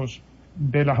tecnológicos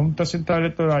de la Junta Central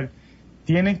Electoral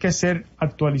tienen que ser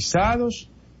actualizados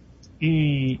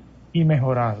y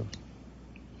mejorados.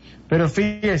 Pero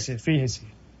fíjese,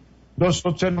 los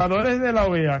observadores de la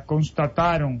OEA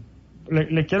constataron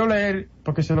le quiero leer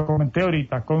porque se lo comenté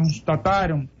ahorita.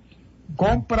 Constataron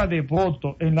compra de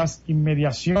votos en las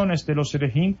inmediaciones de los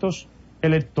recintos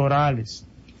electorales.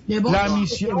 La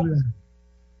misión...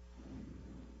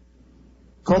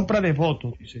 Compra de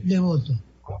votos, dice. De votos.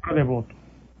 Compra de votos.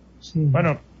 Sí.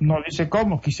 Bueno, no dice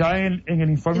cómo. Quizá en el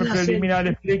informe preliminar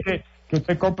explique que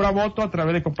usted compra votos a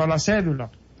través de comprar la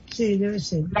cédula. Sí, debe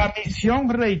ser. La misión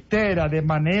reitera de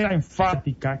manera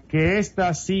enfática que esta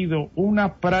ha sido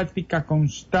una práctica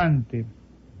constante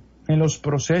en los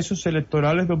procesos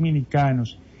electorales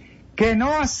dominicanos, que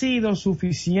no ha sido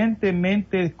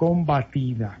suficientemente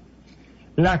combatida.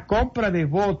 La compra de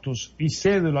votos y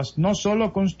cédulas no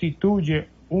solo constituye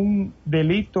un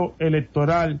delito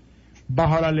electoral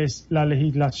bajo la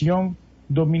legislación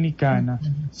dominicana,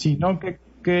 sino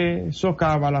que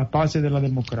socava las bases de la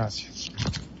democracia.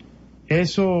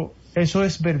 Eso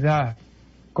es verdad.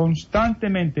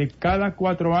 Constantemente, cada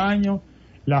 4 años,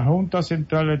 la Junta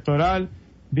Central Electoral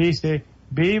dice: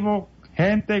 vimos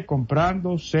gente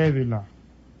comprando cédula,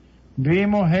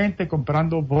 vimos gente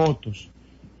comprando votos,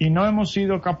 y no hemos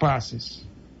sido capaces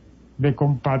de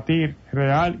combatir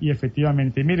real y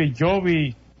efectivamente. Mire, yo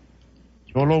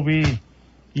lo vi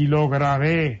y lo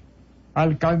grabé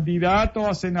al candidato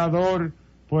a senador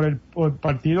por el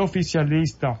partido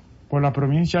oficialista, por la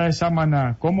provincia de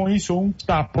Samaná, cómo hizo un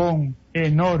tapón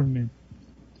enorme.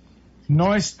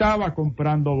 No estaba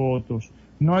comprando votos,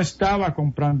 no estaba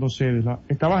comprando cédula,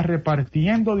 estaba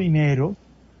repartiendo dinero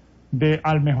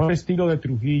al mejor estilo de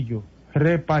Trujillo,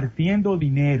 repartiendo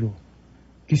dinero.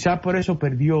 Quizá por eso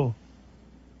perdió,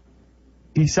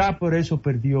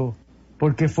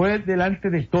 porque fue delante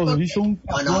de todo, hizo un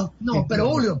tapón. No, pero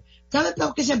Julio, ¿sabes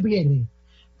por qué se pierde?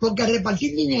 Porque al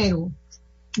repartir dinero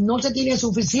no se tiene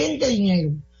suficiente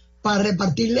dinero para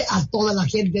repartirle a toda la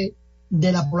gente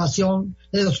de la población,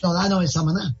 de los ciudadanos de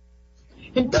Samaná.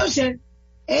 Entonces,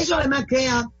 eso además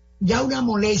crea ya una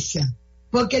molestia,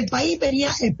 porque el país venía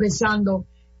expresando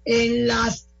en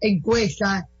las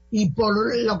encuestas y por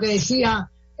lo que decía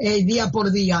día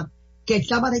por día, que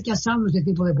estaba rechazando ese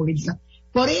tipo de política.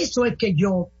 Por eso es que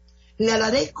yo le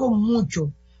agradezco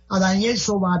mucho a Daniel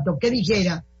Sobato que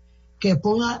dijera que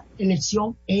fue una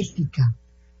elección ética.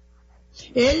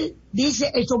 Él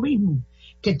dice eso mismo,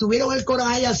 que tuvieron el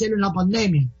coraje de hacerlo en la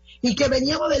pandemia y que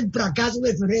veníamos del fracaso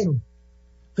de febrero.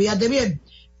 Fíjate bien,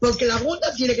 porque la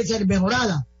Junta tiene que ser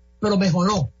mejorada, pero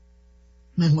mejoró.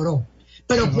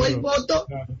 Pero fue el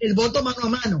voto mano a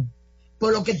mano,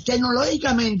 por lo que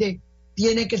tecnológicamente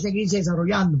tiene que seguirse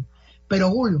desarrollando. Pero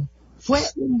Julio, fue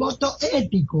un voto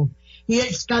ético y el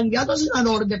candidato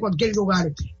senador de cualquier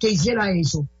lugar que hiciera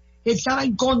eso estaba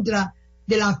en contra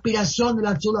de la aspiración de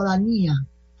la ciudadanía.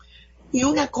 Y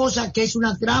una cosa que es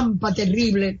una trampa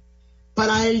terrible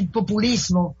para el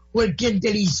populismo o el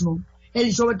clientelismo,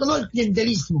 sobre todo el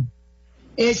clientelismo,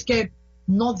 es que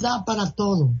no da para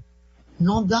todo.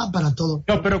 No,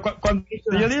 pero cuando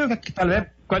yo digo que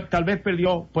tal vez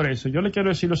perdió por eso, yo le quiero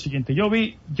decir lo siguiente. Yo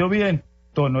vi en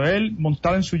torno él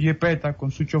montado en su jipeta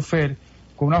con su chofer,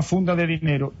 con una funda de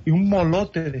dinero y un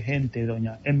molote de gente,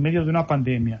 doña, en medio de una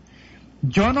pandemia.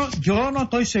 Yo no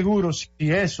estoy seguro si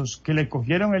esos que le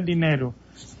cogieron el dinero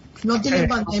no tienen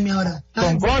pandemia ahora,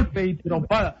 con golpe y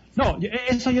trompada. No,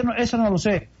 eso no lo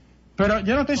sé. Pero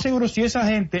yo no estoy seguro si esa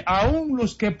gente, aún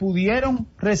los que pudieron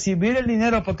recibir el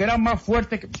dinero porque eran más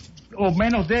fuertes o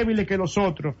menos débiles que los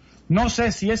otros, no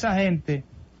sé si esa gente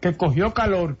que cogió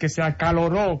calor, que se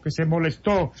acaloró, que se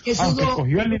molestó, aunque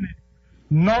cogió el dinero,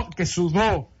 no, que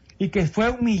sudó y que fue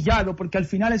humillado, porque al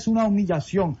final es una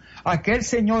humillación. Aquel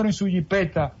señor en su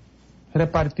jipeta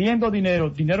repartiendo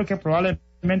dinero que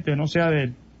probablemente no sea de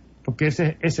él, porque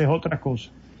ese es otra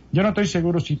cosa. Yo no estoy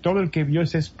seguro si todo el que vio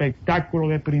ese espectáculo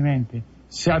deprimente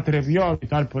se atrevió a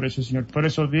votar por ese señor. Por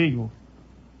eso digo.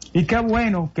 Y qué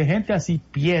bueno que gente así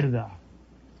pierda.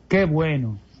 Qué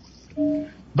bueno.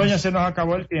 Doña, se nos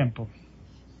acabó el tiempo.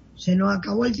 Se nos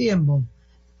acabó el tiempo.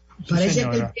 Parece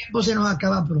que el tiempo se nos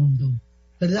acaba pronto.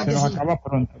 ¿Verdad que sí? Se nos acaba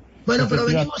pronto. Bueno, pero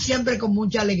venimos siempre con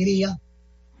mucha alegría,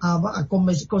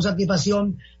 con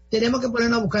satisfacción. Tenemos que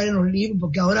ponernos a buscar en los libros,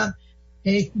 porque ahora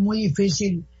es muy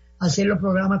difícil hacer los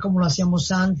programas como lo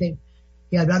hacíamos antes,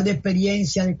 y hablar de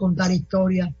experiencia, de contar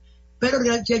historias, pero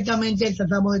ciertamente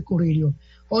tratamos de cubrirlo.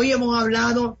 Hoy hemos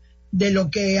hablado de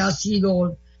lo que ha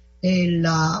sido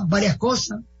varias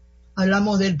cosas.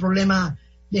 Hablamos del problema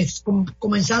de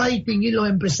comenzar a distinguir los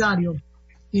empresarios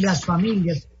y las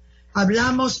familias.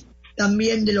 Hablamos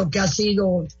también de lo que ha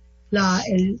sido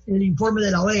el informe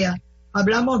de la OEA.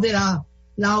 Hablamos de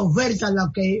la oferta,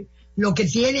 lo que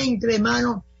tiene entre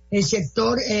manos el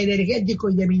sector energético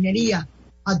y de minería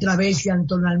a través de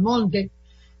Antonio Almonte.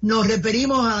 nos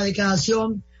referimos a la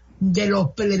declaración de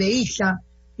los PLDistas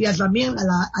y también a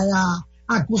la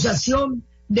acusación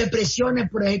de presiones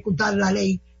por ejecutar la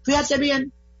ley. Fíjate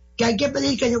bien que hay que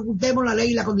pedir que ejecutemos la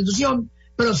ley y la Constitución,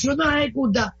 pero si uno la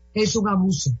ejecuta es un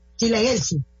abuso. Si la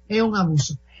ejerce es un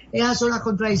abuso. Esas son las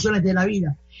contradicciones de la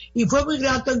vida. Y fue muy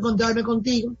grato encontrarme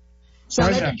contigo.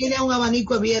 Saber que tienes un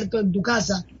abanico abierto en tu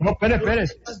casa. No, espere.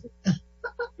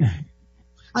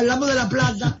 Hablamos de la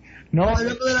plata, no,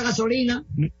 hablamos de la gasolina.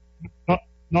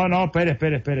 No,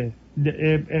 espere.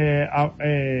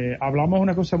 Hablamos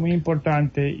una cosa muy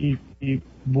importante y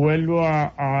vuelvo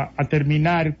a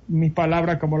terminar mis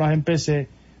palabras como las empecé.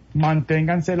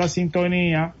 Manténganse la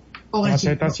sintonía con la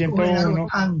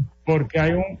Z101 porque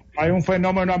hay un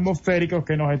fenómeno atmosférico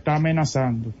que nos está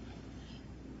amenazando.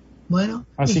 Bueno,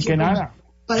 así que nada.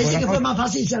 Parece que fue más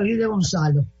fácil salir de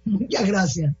Gonzalo. Muchas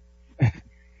gracias.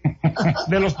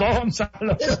 De los dos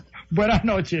Gonzalo. Buenas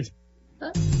noches.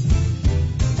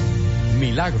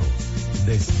 Milagros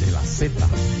desde la Z.